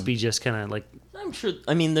generation. must be just kind of like I'm sure.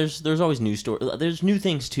 I mean, there's always new stories. There's new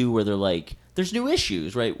things too, where they're like, there's new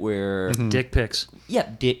issues, right? Where dick pics. yeah,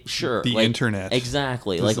 sure, The like, internet.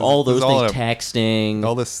 Exactly, This like is- all this those is all things, texting.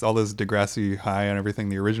 all this Degrassi High and everything.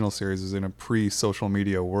 The original series is in a pre-social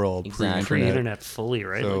media world, Exactly. pre-internet. Pre-internet fully,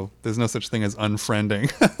 right? So there's no such thing as unfriending.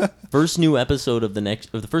 First episode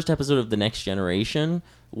of the next generation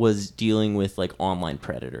was dealing with like online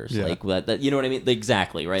predators, Yeah. like that. You know what I mean?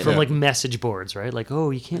 Exactly, right? From Yeah. like message boards, right? Like, oh,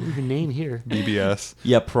 you can't leave your name here. BBS.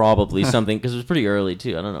 Yeah, probably something because it was pretty early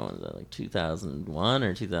too. I don't know, was that like 2001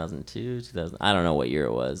 or 2002, 2000? I don't know what year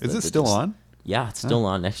it was. Is that it they still just- on? Yeah, it's still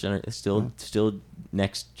on. It's still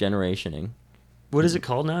next generationing. What is it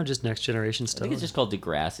called now? Just Next Generation I stuff? think it's just called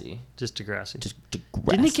Degrassi. Just Degrassi. Just Didn't it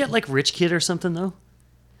Degrassi. get like Rich Kid or something though?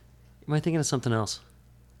 Am I thinking of something else?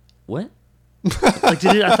 what? Like,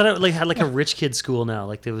 did it? I thought it like had like a rich kid school now.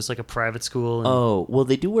 Like there was like a private school. And, Oh, well,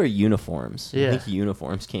 they do wear uniforms. Yeah. I think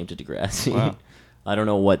uniforms came to Degrassi. Wow. I don't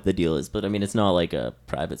know what the deal is, but I mean, it's not like a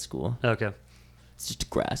private school. Okay. It's just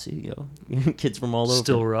Degrassi, yo. Kids from all over.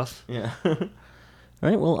 Still rough. Yeah. All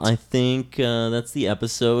right, well, I think that's the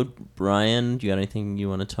episode. Brian, do you got anything you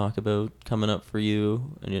want to talk about coming up for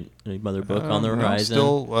you? Any other book on the No,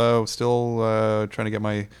 horizon? still trying to get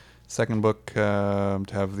my second book to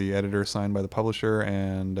have the editor signed by the publisher,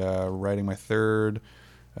 and writing my third.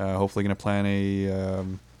 Hopefully, going to plan a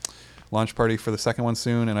launch party for the second one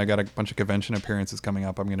soon, and I got a bunch of convention appearances coming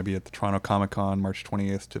up. I'm going to be at the Toronto Comic Con March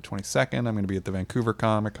 20th to 22nd. I'm going to be at the Vancouver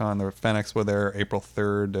Comic Con, the Fan Expo there, April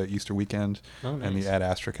 3rd, Easter weekend, and nice. the Ad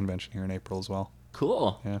Astra convention here in April as well.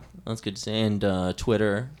 Cool. Yeah. That's good to say. And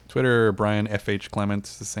Twitter. Twitter, Brian FH Clement,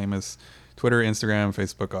 the same as Twitter, Instagram,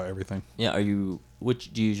 Facebook, everything. Yeah. Do you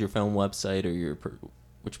use your phone website or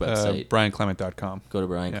which website? BrianClement.com. Go to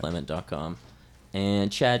brianclement.com.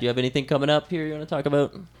 And Chad, do you have anything coming up here you want to talk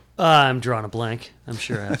about? I'm drawing a blank. I'm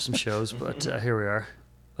sure I have some shows, but here we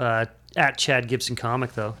are. At Chad Gibson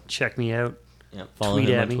Comic, though. Check me out. Yeah, follow Tweet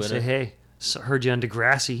him at on me. Twitter. Say, hey, heard you on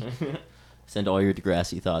Degrassi. Send all your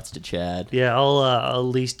Degrassi thoughts to Chad. Yeah, I'll at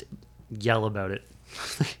least yell about it.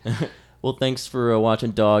 Well, thanks for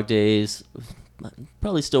watching Dog Days.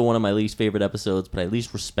 Probably still one of my least favorite episodes, but I at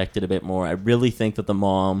least respect it a bit more. I really think that the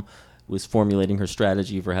mom was formulating her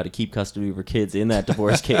strategy for how to keep custody of her kids in that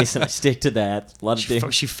divorce case, and I stick to that. A lot of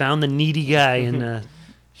things. She found the needy guy and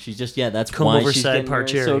She's just, that's Come why over she's side getting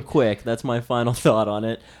part married so cherry. quick. That's my final thought on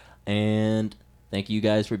it. And thank you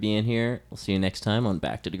guys for being here. We'll see you next time on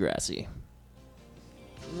Back to Degrassi.